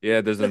like, "Yeah,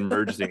 there's an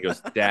emergency." He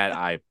goes, "Dad,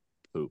 I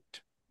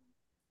pooped."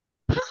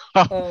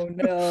 Oh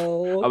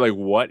no. I'm like,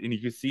 "What?" And you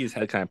can see his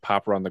head kind of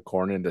pop around the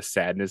corner and the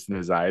sadness in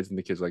his eyes. And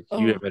the kid's like,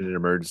 "You have an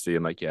emergency."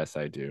 I'm like, "Yes,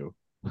 I do."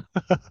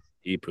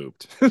 He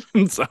pooped.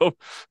 So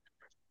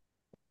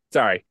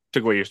sorry,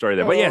 took away your story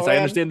there. But yes, I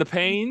understand the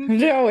pain.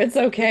 No, it's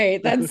okay.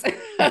 That's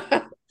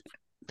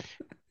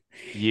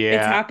Yeah.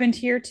 It's happened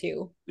here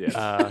too.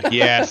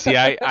 Yeah. See,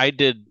 I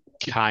did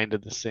kind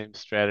of the same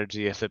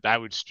strategy. I said I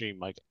would stream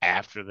like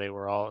after they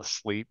were all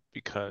asleep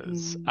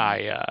because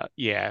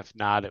if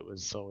not, it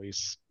was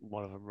always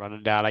one of them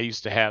running down. I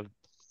used to have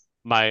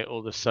my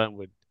oldest son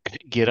would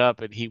get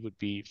up and he would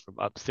be from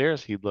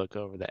upstairs. He'd look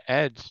over the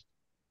edge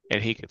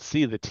and he could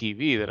see the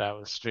TV that I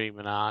was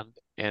streaming on.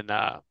 And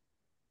are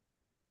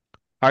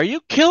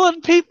you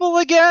killing people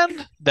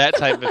again? That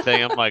type of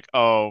thing. I'm like,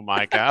 oh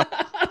my God.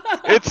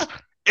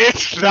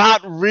 It's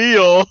not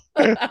real.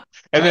 And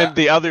then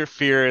the other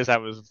fear is I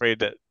was afraid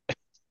that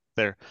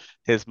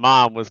his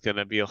mom was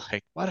gonna be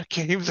like, "What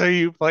games are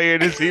you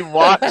playing? Is he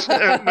watching?"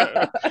 And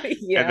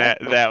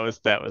that was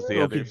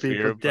the other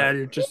fear.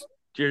 Dad,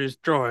 you're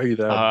destroying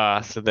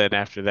them. So then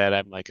after that,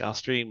 I'm like, I'll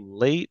stream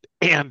late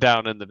and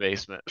down in the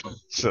basement,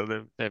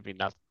 so there'd be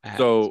nothing.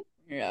 So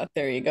yeah,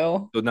 there you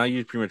go. So now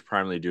you pretty much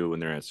primarily do it when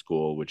they're at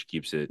school, which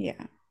keeps it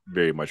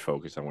very much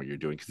focused on what you're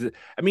doing. Because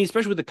I mean,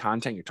 especially with the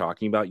content you're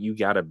talking about, you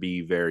got to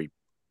be very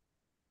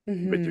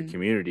with your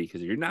community,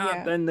 because if you're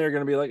not, then they're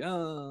gonna be like,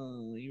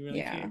 "Oh, you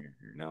really care."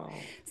 No.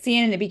 See,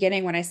 in the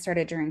beginning when I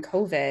started during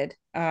COVID,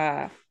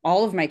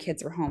 all of my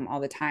kids were home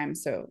all the time,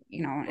 so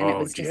and it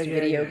was just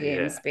video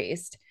games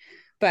based.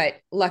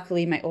 But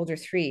luckily, my older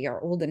three are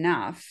old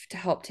enough to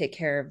help take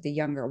care of the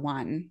younger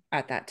one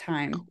at that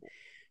time. Cool.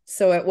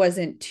 So it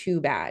wasn't too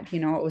bad.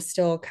 It was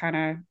still kind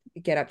of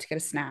get up to get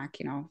a snack,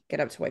 get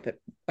up to wipe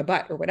a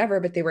butt or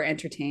whatever, but they were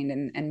entertained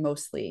and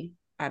mostly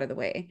out of the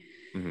way.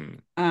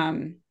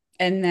 Mm-hmm.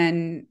 And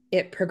then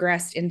it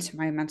progressed into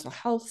my mental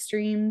health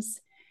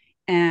streams,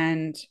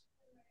 and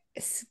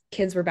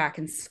kids were back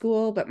in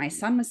school, but my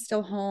son was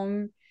still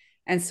home.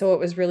 And so it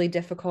was really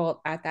difficult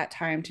at that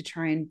time to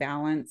try and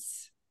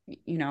balance,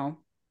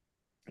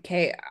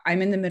 okay,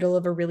 I'm in the middle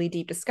of a really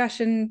deep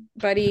discussion,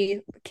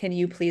 buddy. Can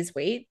you please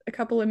wait a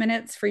couple of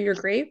minutes for your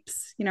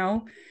grapes?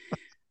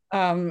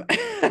 I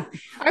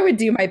would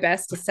do my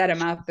best to set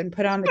him up and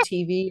put on the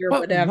TV or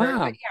whatever. Mom,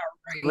 but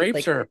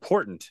grapes are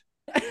important.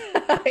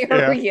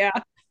 Yeah.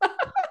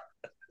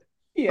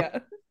 Yeah.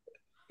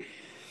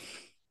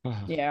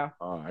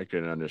 Oh, I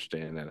couldn't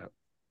understand that.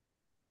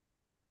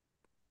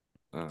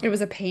 It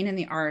was a pain in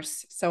the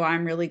arse. So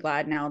I'm really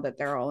glad now that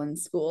they're all in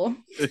school.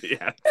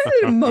 Yeah.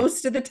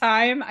 Most of the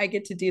time I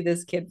get to do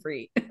this kid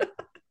free.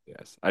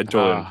 Yes, I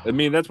totally. I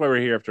mean, that's why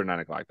we're here after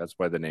 9:00. That's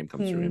why the name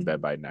comes through, in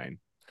bed by 9.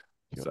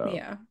 So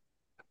yeah,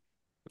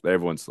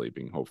 everyone's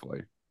sleeping.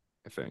 Hopefully,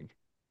 I think.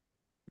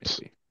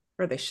 Maybe.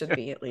 Or they should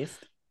be at least.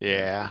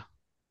 Yeah.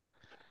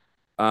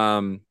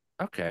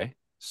 Okay.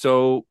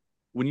 So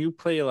when you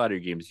play a lot of your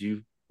games,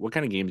 what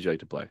kind of games do you like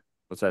to play?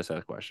 Let's ask that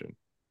a question.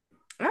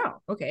 Oh,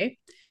 okay.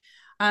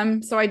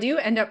 So I do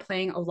end up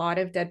playing a lot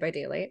of Dead by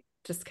Daylight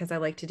just because I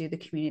like to do the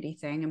community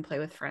thing and play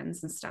with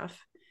friends and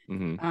stuff.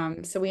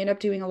 Mm-hmm. So we end up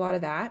doing a lot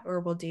of that, or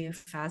we'll do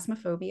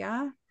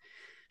Phasmophobia.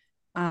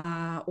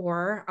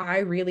 Or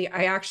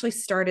I actually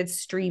started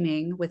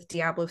streaming with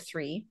Diablo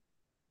 3.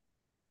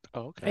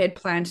 Oh, okay. I had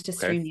planned to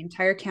stream the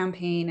entire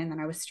campaign, and then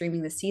I was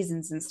streaming the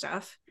seasons and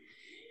stuff.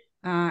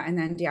 And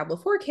then Diablo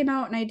 4 came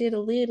out, and I did a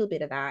little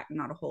bit of that,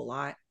 not a whole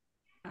lot.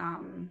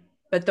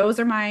 But those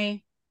are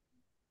my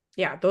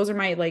Yeah, those are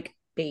my like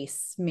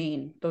base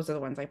main. Those are the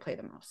ones I play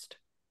the most.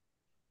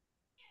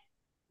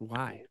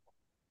 Why?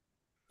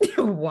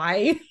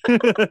 Why?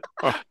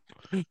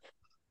 I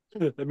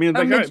mean, A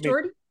like,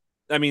 majority.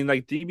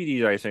 like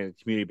DBD, I think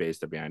community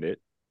based behind it.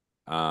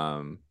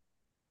 Um,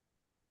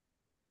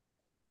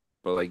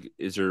 but like,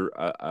 is there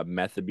a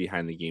method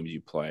behind the games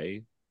you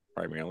play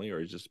primarily,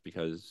 or is it just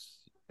because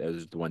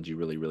those are the ones you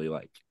really, really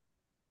like?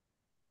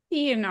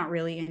 Yeah, not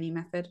really any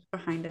method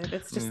behind it.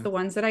 It's just Yeah. the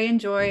ones that I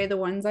enjoy, the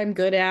ones I'm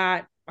good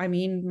at. I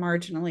mean,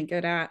 marginally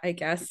good at, I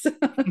guess.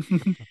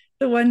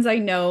 The ones I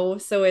know.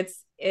 So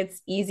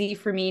it's easy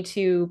for me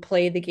to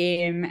play the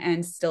game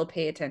and still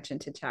pay attention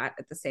to chat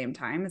at the same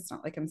time. It's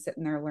not like I'm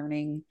sitting there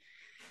learning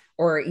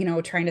or,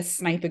 trying to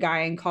snipe a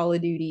guy in Call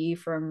of Duty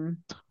from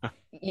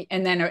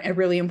and then a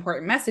really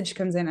important message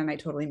comes in and I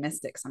totally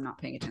missed it because I'm not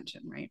paying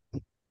attention, right?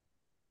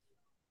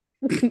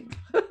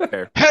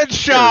 Fair.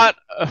 Headshot.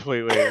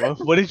 Wait.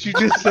 What did you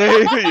just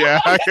say? Yeah,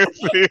 I can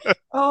see it.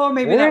 Oh,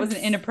 maybe that was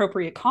an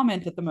inappropriate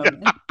comment at the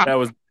moment. That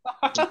was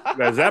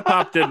as that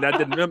popped in. That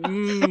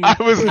didn't.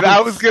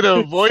 I was gonna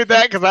avoid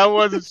that because I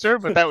wasn't sure,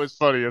 but that was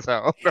funny as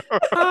hell.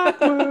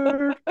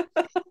 Awkward.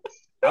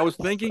 I was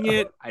thinking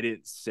it. I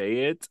didn't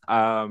say it.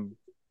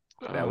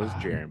 That was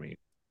Jeremy.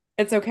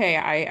 It's okay.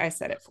 I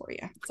said it for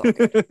you. It's all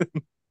good.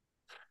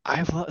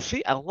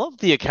 I love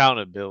the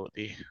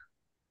accountability.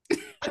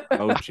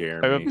 Oh, I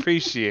Jeremy.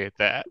 appreciate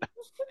that.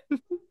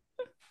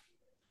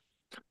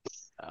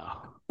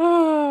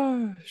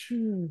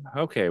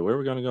 Okay, where are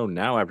we gonna go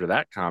now after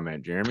that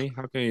comment, Jeremy?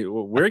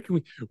 Where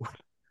can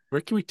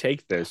we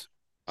take this?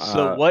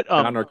 So what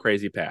down our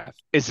crazy path?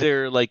 Is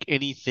there like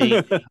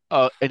anything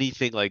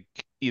like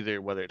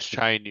either whether it's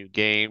trying new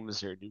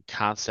games or new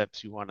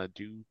concepts you want to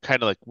do?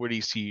 Kind of like where do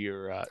you see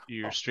your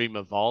stream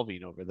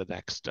evolving over the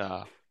next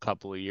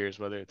couple of years,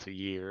 whether it's a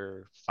year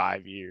or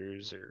 5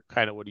 years, or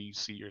kind of what do you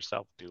see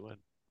yourself doing?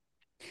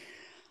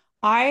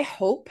 I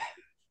hope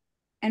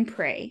and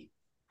pray.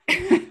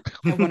 And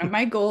one of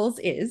my goals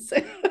is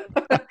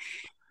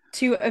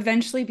to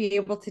eventually be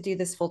able to do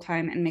this full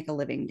time and make a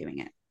living doing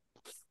it.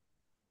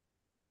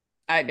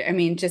 I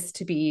mean, just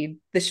to be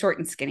the short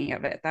and skinny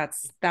of it.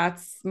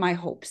 That's my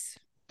hopes.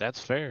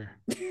 That's fair.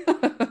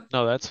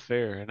 No, that's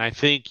fair. And I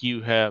think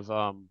you have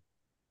a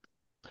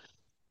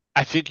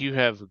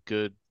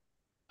good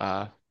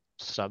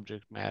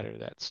subject matter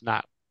that's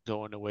not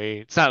going away.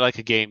 It's not like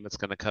a game that's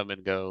going to come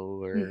and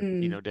go or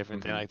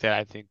different thing like that.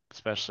 I think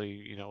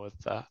especially with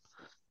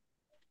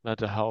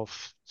mental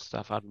health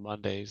stuff on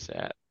Mondays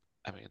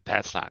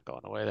that's not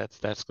going away.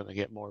 That's going to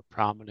get more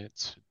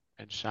prominence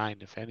and shine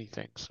if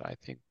anything. So I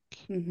think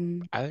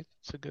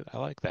it's I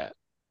like that.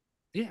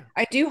 Yeah.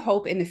 I do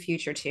hope in the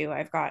future too.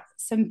 I've got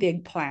some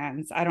big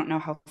plans. I don't know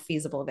how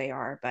feasible they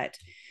are, but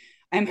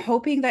I'm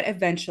hoping that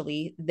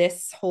eventually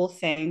this whole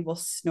thing will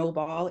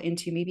snowball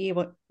into me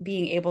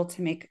being able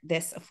to make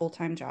this a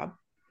full-time job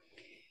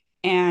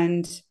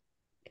and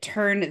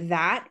turn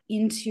that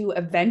into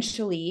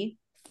eventually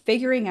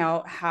figuring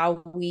out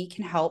how we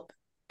can help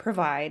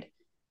provide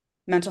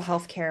mental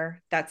health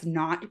care that's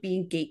not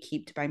being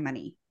gatekept by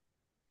money.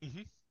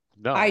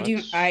 No,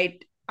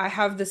 I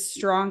have the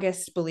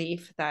strongest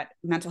belief that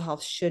mental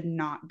health should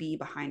not be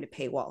behind a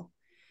paywall.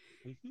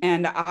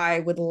 And I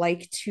would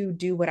like to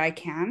do what I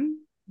can,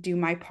 do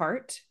my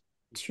part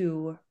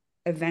to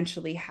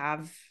eventually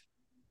have,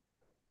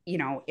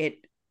 it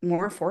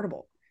more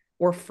affordable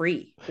or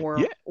free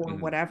or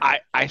whatever.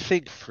 I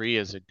think free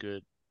is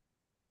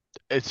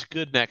it's a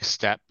good next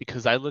step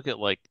because I look at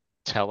like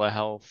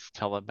telehealth,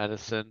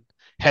 telemedicine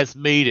has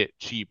made it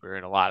cheaper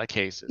in a lot of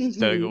cases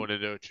instead of going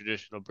into a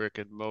traditional brick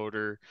and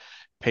mortar,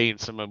 paying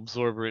some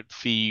absorbent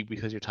fee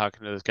because you're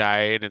talking to this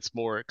guy, and it's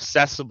more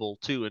accessible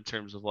too in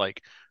terms of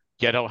like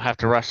you don't have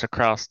to rush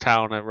across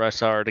town at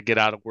rush hour to get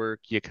out of work.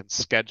 You can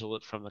schedule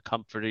it from the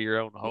comfort of your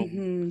own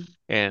home,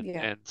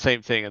 and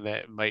same thing, and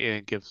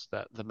it gives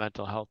the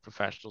mental health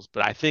professionals.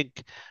 But I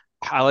think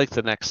I like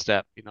the next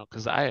step,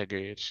 because I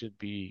agree it should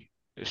be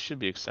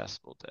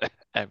accessible to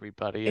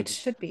everybody. It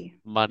should be.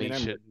 Money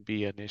shouldn't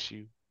be an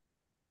issue.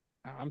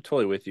 I'm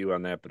totally with you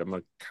on that, but I'm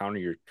gonna counter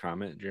your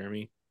comment,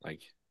 Jeremy.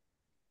 Like,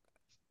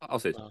 I'll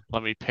say,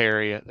 let me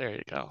parry it. There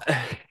you go. In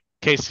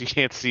case you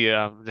can't see,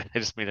 I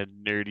just made a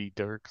nerdy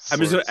dark. I'm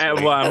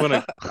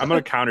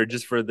gonna counter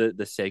just for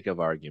the sake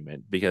of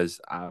argument because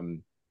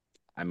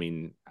I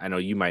mean, I know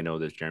you might know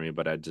this, Jeremy,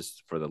 but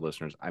just for the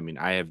listeners, I mean,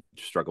 I have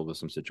struggled with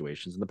some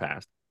situations in the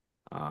past.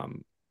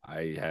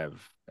 I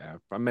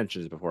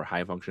mentioned this before,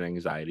 high function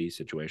anxiety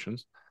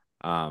situations.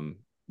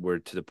 Where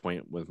to the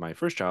point with my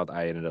first child,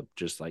 I ended up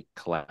just like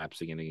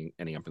collapsing and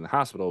ending up in the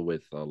hospital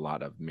with a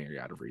lot of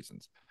myriad of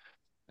reasons.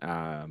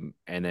 And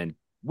then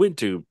went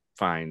to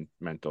find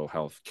mental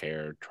health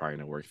care, trying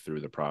to work through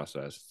the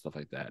process, stuff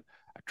like that.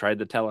 I tried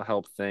the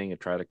telehealth thing. I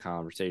tried the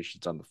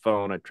conversations on the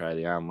phone. I tried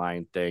the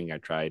online thing. I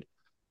tried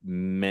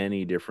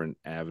many different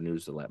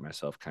avenues to let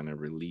myself kind of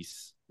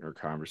release or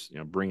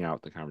bring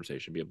out the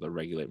conversation, be able to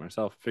regulate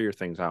myself, figure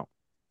things out.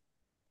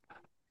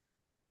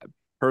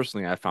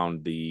 Personally, I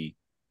found the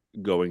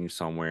going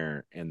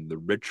somewhere and the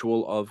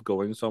ritual of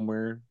going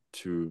somewhere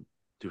to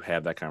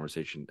have that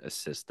conversation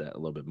assist that a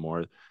little bit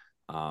more,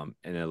 and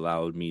it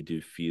allowed me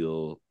to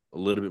feel a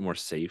little bit more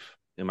safe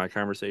in my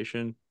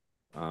conversation,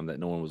 that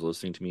no one was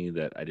listening to me,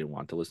 that I didn't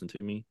want to listen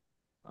to me.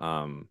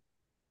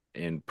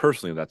 And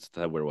personally, that's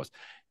where it was.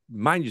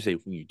 Mind you, say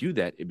when you do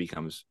that, it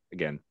becomes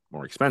again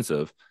more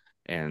expensive,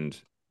 and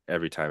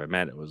every time I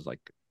met, it was like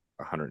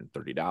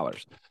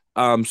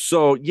 $130.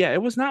 So yeah,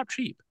 it was not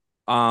cheap.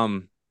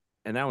 And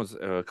that was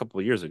a couple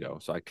of years ago,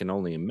 so I can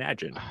only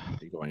imagine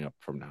it going up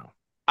from now.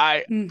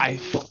 I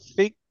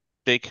think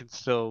they can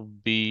still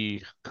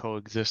be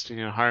coexisting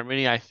in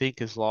harmony. I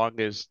think as long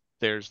as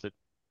there's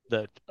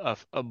the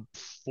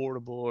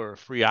affordable or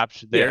free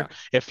option there. Yeah.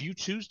 If you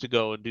choose to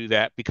go and do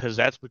that because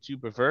that's what you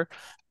prefer,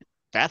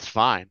 that's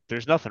fine.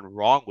 There's nothing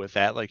wrong with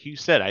that. Like you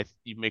said,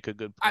 you make a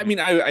good point. I mean,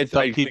 I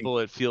Some people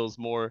it feels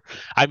more.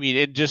 I mean,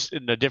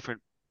 in the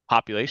different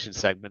population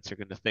segments are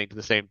going to think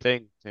the same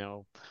thing. You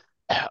know,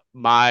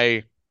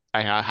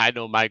 I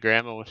know my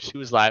grandma when she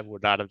was alive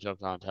would not have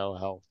jumped on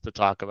telehealth to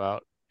talk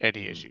about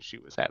any issue she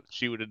was having.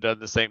 She would have done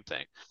the same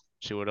thing.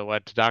 She would have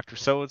went to Dr.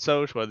 So and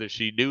so, whether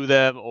she knew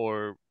them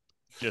or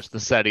just the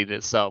setting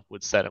itself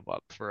would set him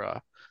up for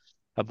a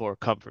more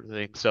comfort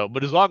thing. So,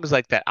 but as long as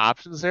like that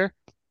option's there,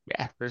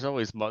 yeah,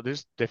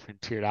 there's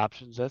different tiered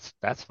options.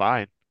 That's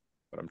fine.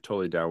 But I'm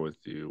totally down with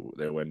you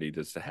there, Wendy,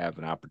 just to have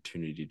an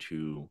opportunity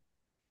to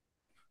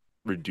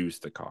reduce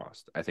the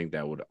cost. I think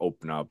that would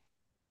open up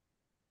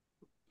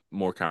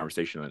more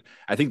conversation.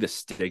 I think the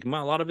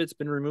stigma, a lot of it's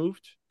been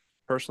removed.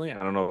 Personally, I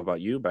don't know about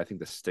you, but I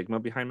think the stigma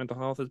behind mental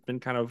health has been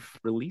kind of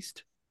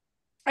released.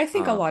 I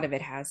think a lot of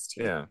it has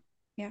too. Yeah.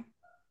 Yeah.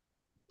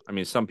 I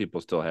mean, some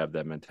people still have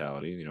that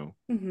mentality, you know.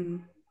 Mm-hmm.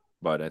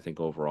 But I think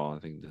overall, I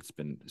think that's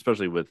been,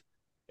 especially with,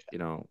 you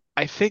know.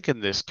 I think in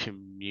this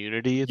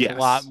community, it's a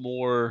lot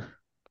more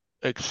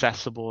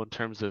accessible in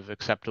terms of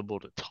acceptable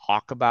to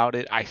talk about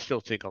it. I still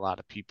think a lot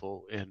of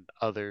people in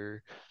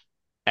other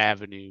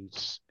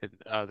avenues in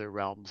other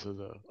realms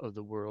of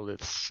the world,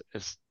 it's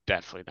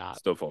definitely not.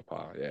 Still faux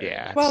pas.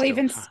 Yeah. Well,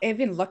 even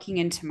looking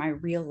into my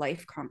real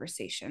life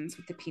conversations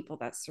with the people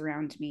that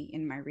surround me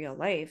in my real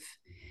life,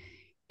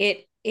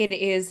 it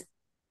is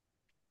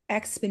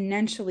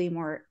exponentially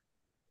more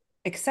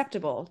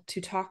acceptable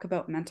to talk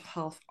about mental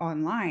health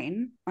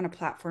online on a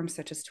platform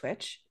such as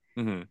Twitch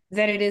than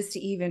it is to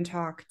even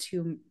talk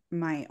to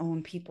my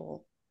own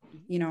people,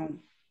 you know,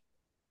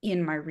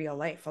 in my real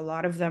life. A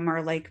lot of them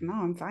are like, no,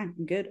 I'm fine.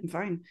 I'm good. I'm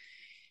fine.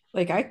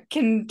 Like, I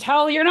can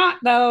tell you're not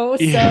though.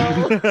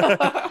 So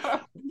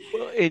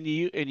well, and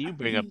you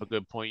bring up a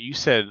good point. You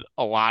said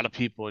a lot of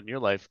people in your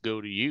life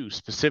go to you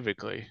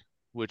specifically,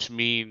 which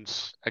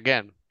means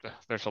again,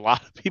 there's a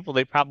lot of people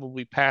they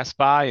probably pass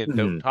by and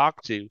don't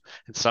talk to,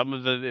 and some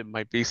of them it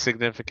might be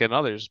significant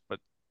others, but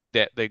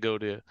that they go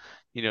to,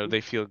 you know,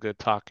 they feel good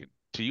talking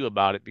to you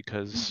about it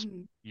because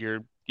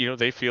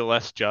they feel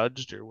less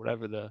judged or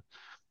whatever the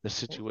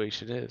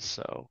situation is.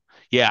 So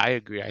yeah, I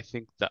agree. I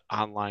think the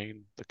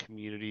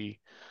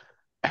community,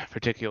 in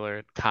particular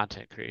in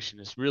content creation,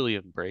 has really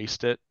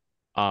embraced it.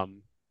 I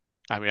mean,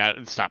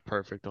 it's not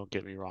perfect, don't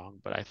get me wrong,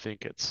 but I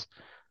think it's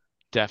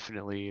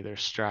definitely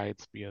there's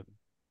strides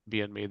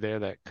being made there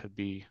that could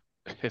be,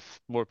 if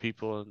more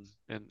people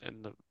in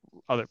the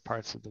other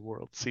parts of the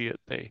world see it,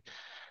 they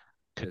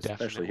could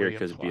especially definitely here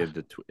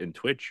because in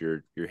Twitch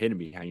you're hidden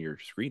behind your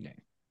screen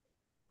name.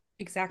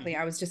 Exactly.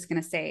 I was just going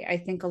to say, I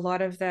think a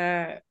lot of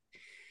the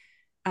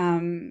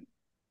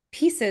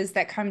pieces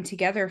that come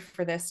together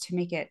for this to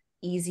make it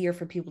easier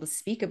for people to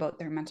speak about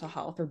their mental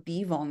health or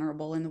be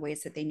vulnerable in the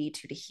ways that they need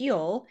to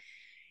heal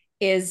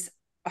is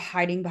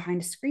hiding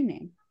behind a screen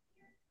name,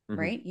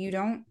 right? You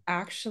don't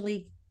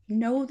actually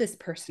know this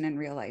person in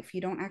real life.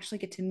 You don't actually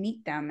get to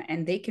meet them,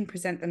 and they can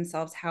present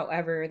themselves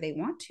however they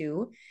want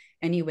to,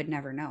 and you would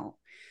never know.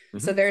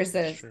 So there's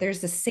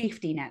a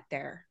safety net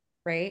there,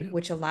 right?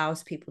 Which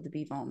allows people to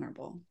be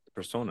vulnerable. The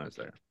persona is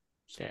there.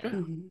 So, yeah.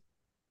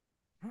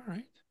 All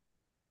right.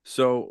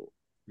 So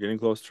getting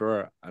close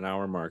to an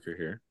hour marker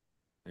here.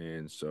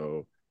 And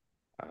so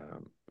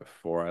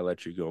before I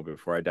let you go,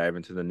 before I dive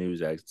into the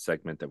news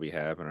segment that we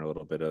have and our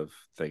little bit of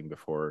thing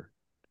before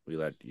we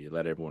let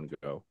everyone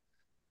go,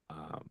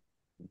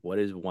 what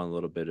is one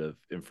little bit of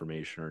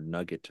information or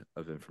nugget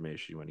of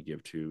information you want to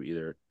give to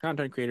either a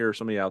content creator or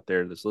somebody out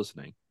there that's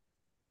listening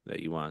that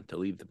you want to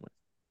leave them with?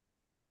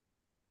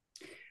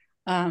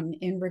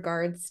 In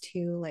regards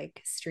to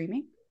like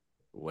streaming?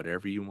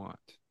 Whatever you want.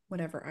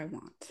 Whatever I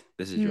want.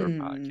 This is your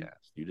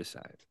podcast. You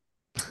decide.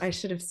 I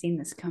should have seen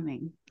this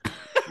coming. You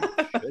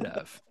should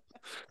have.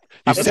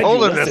 I'm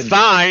holding a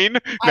sign.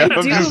 I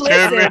do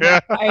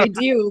listen. I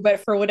do,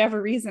 but for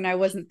whatever reason, I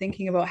wasn't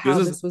thinking about how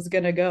this was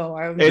gonna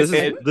go.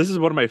 This is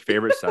one of my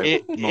favorite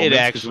moments. It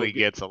actually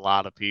gets a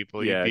lot of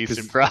people. You'd be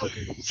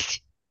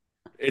surprised.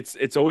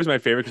 It's always my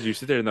favorite because you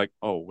sit there and like,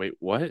 oh wait,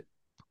 what?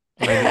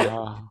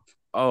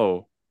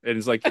 Oh, and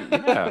it's like,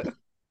 yeah,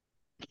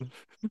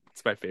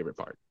 it's my favorite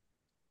part.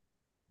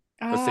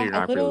 Let's say you're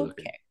not really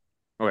looking.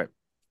 Okay.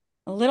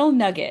 A little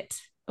nugget.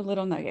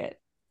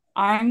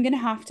 I'm gonna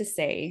have to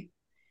say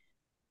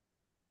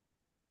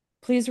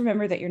please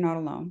remember that you're not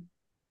alone.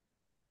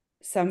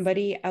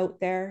 Somebody out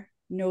there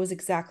knows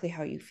exactly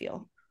how you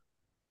feel.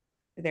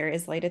 There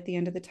is light at the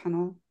end of the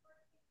tunnel.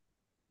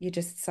 You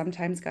just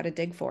sometimes got to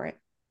dig for it.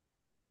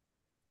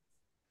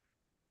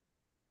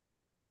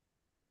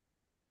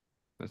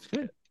 That's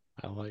good.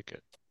 I like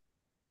it.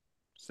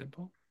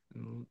 Simple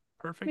and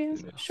perfect.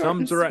 Yeah, short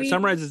and sweet.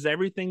 Summarizes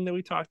everything that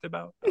we talked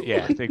about.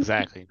 Yeah,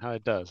 exactly. How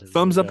it does. It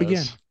Thumbs really up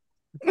again.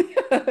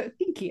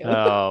 Thank you.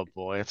 Oh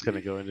boy, it's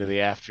gonna go into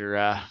the after.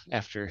 I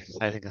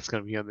think it's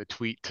gonna be on the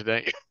tweet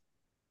today.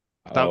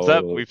 Thumbs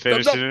up. We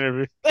finished an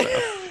interview.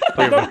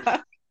 So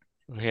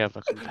we have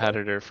a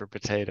competitor for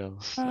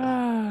potatoes. So.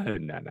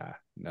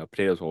 No.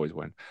 Potatoes always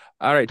win.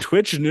 All right,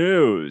 Twitch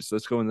news.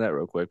 Let's go into that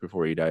real quick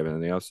before you dive into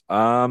anything else.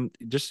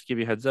 Just to give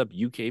you a heads up,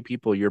 UK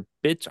people, your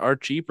bits are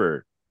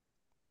cheaper.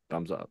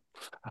 Thumbs up.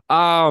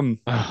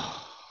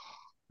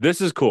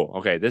 This is cool.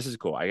 Okay, this is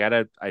cool.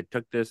 I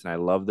took this and I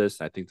love this.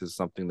 I think this is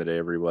something that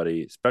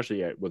everybody,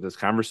 especially with this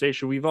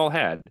conversation we've all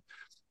had,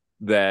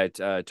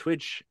 that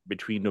Twitch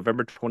between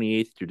November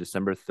 28th to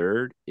December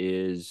 3rd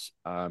is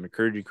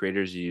encouraging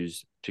creators to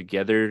use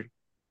Together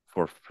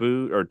for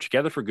Food or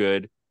Together for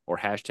Good or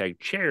hashtag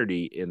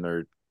charity in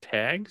their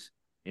tags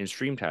and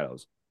stream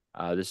titles.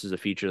 This is a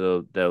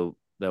feature that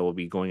will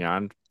be going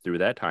on through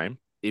that time.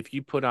 If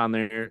you put on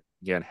there,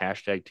 again,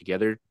 hashtag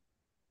Together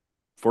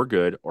for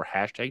Good or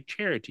hashtag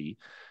charity,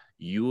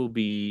 you will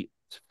be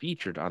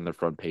featured on the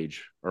front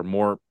page, or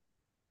more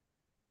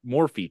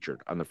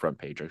featured on the front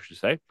page, I should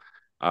say.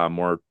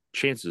 More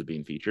chances of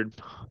being featured.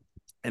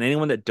 And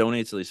anyone that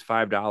donates at least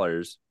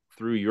 $5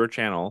 through your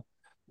channel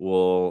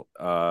will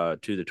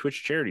to the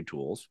Twitch charity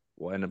tools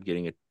will end up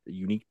getting a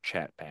unique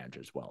chat badge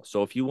as well.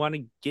 So if you want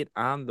to get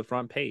on the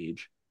front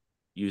page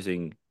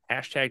using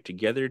hashtag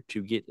Together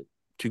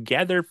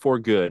for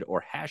Good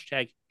or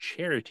hashtag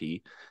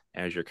charity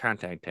as your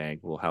contact tag,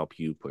 will help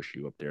you push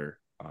you up there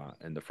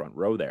in the front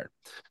row there.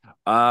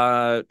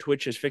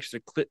 Twitch has fixed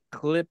the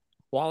clip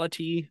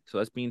quality, so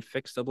that's being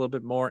fixed a little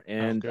bit more.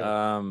 And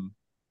good.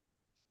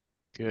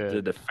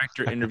 The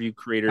Defector interview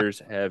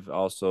creators have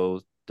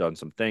also done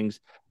some things.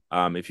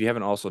 If you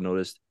haven't also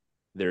noticed,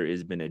 there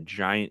has been a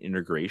giant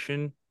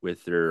integration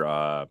with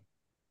their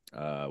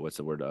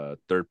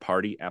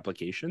third-party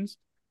applications.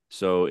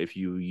 So if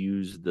you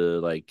use the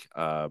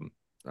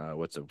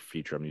what's a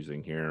feature I'm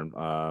using here?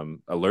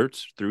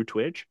 Alerts through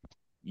Twitch,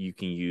 you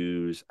can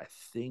use, I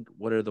think,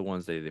 what are the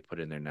ones they put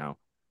in there now?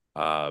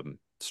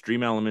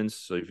 Stream Elements.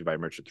 So if you buy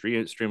merch at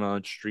Stream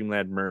Elements,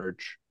 Streamlab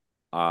merch,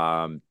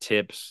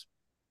 tips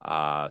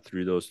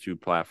through those two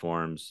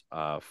platforms,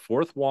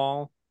 Fourth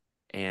Wall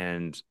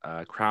and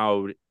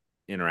crowd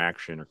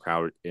interaction or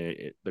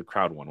the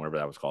crowd one, whatever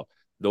that was called.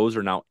 Those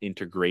are now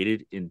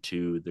integrated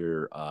into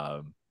their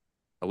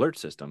alert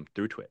system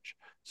through Twitch.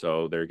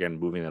 So they're again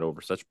moving that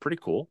over. So that's pretty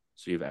cool.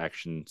 So you have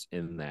actions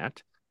in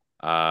that.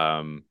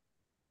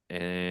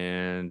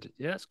 And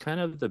yeah, it's kind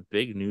of the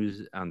big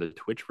news on the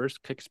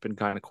Twitchverse. Kick's been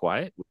kind of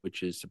quiet,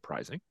 which is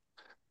surprising.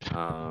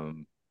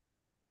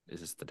 Is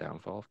this the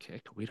downfall of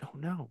Kick? We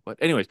don't know. But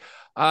anyways,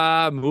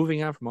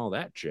 moving on from all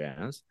that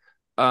jazz,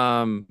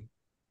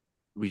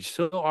 we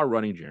still are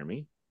running,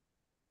 Jeremy,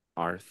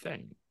 our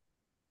thing.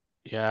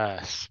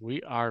 Yes,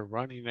 we are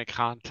running a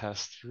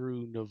contest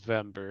through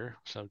November,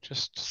 so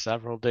just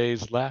several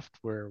days left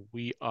where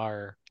we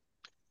are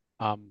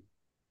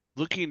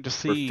looking to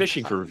see. We're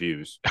fishing for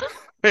reviews.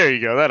 There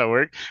you go, that'll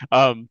work.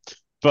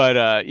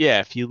 But yeah,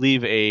 if you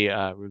leave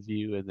a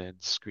review and then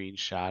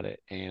screenshot it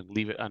and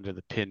leave it under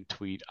the pinned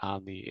tweet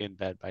on the In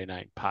Bed by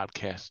Night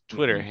podcast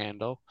Twitter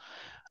handle,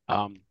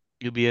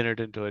 you'll be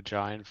entered into a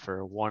drawing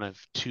for one of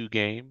two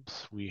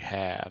games. We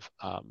have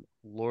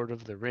Lord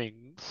of the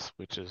Rings,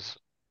 which is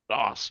an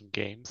awesome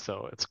game,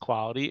 so it's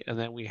quality, and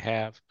then we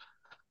have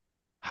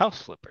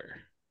House Flipper.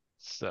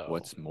 So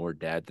what's more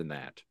dad than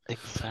that?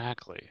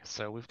 Exactly.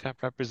 So we've got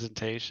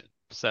representation.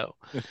 So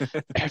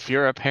if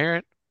you're a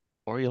parent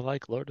or you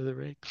like Lord of the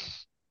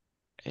Rings,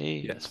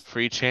 hey, it's a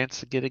free chance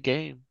to get a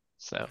game.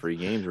 So free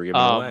games we're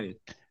giving away.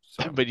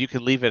 So. But you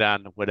can leave it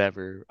on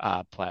whatever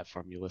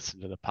platform you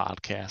listen to the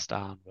podcast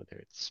on, whether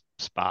it's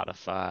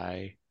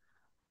Spotify,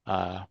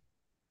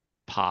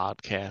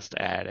 Podcast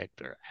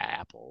Addict, or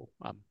Apple,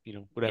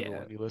 whatever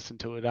one you listen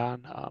to it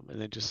on,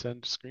 and then just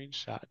send a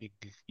screenshot.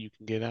 You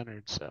can get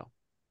entered. So.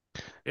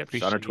 Yep,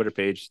 it's on our Twitter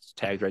page. It's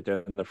tagged right there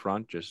in the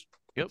front. Just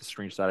put the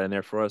screenshot in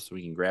there for us so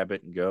we can grab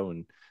it and go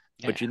and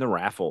put you in the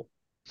raffle.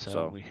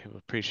 So we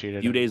appreciate it.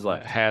 A few days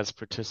left. Has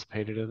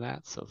participated in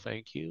that, so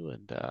thank you.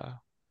 And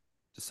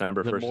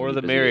December 1st. The more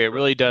the merrier. It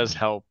really does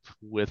help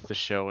with the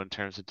show in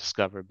terms of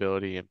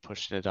discoverability and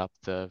pushing it up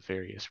the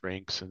various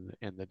ranks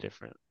in the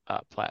different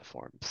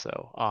platforms.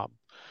 So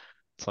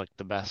it's like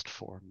the best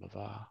form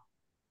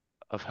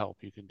of help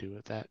you can do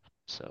with that.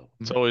 So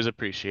it's always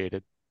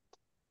appreciated.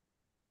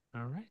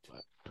 All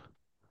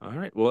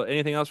right. Well,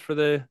 anything else for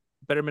the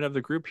betterment of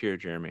the group here,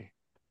 Jeremy?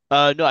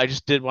 No, I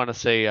just did want to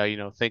say,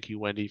 thank you,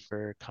 Wendy,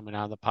 for coming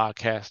on the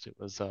podcast. It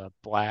was a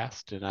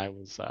blast, and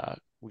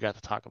we got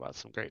to talk about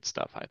some great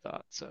stuff, I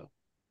thought. So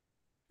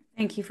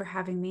Thank you for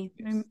having me.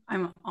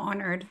 I'm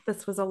honored.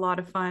 This was a lot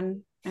of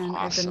fun, and I've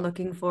been Awesome.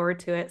 looking forward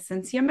to it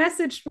since you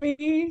messaged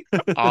me.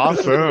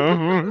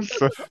 Awesome.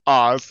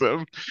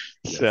 Awesome.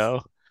 Yes.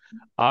 So,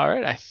 all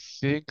right, I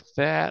think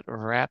that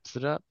wraps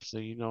it up. So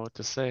you know what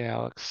to say,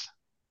 Alex.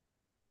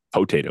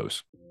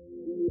 Potatoes.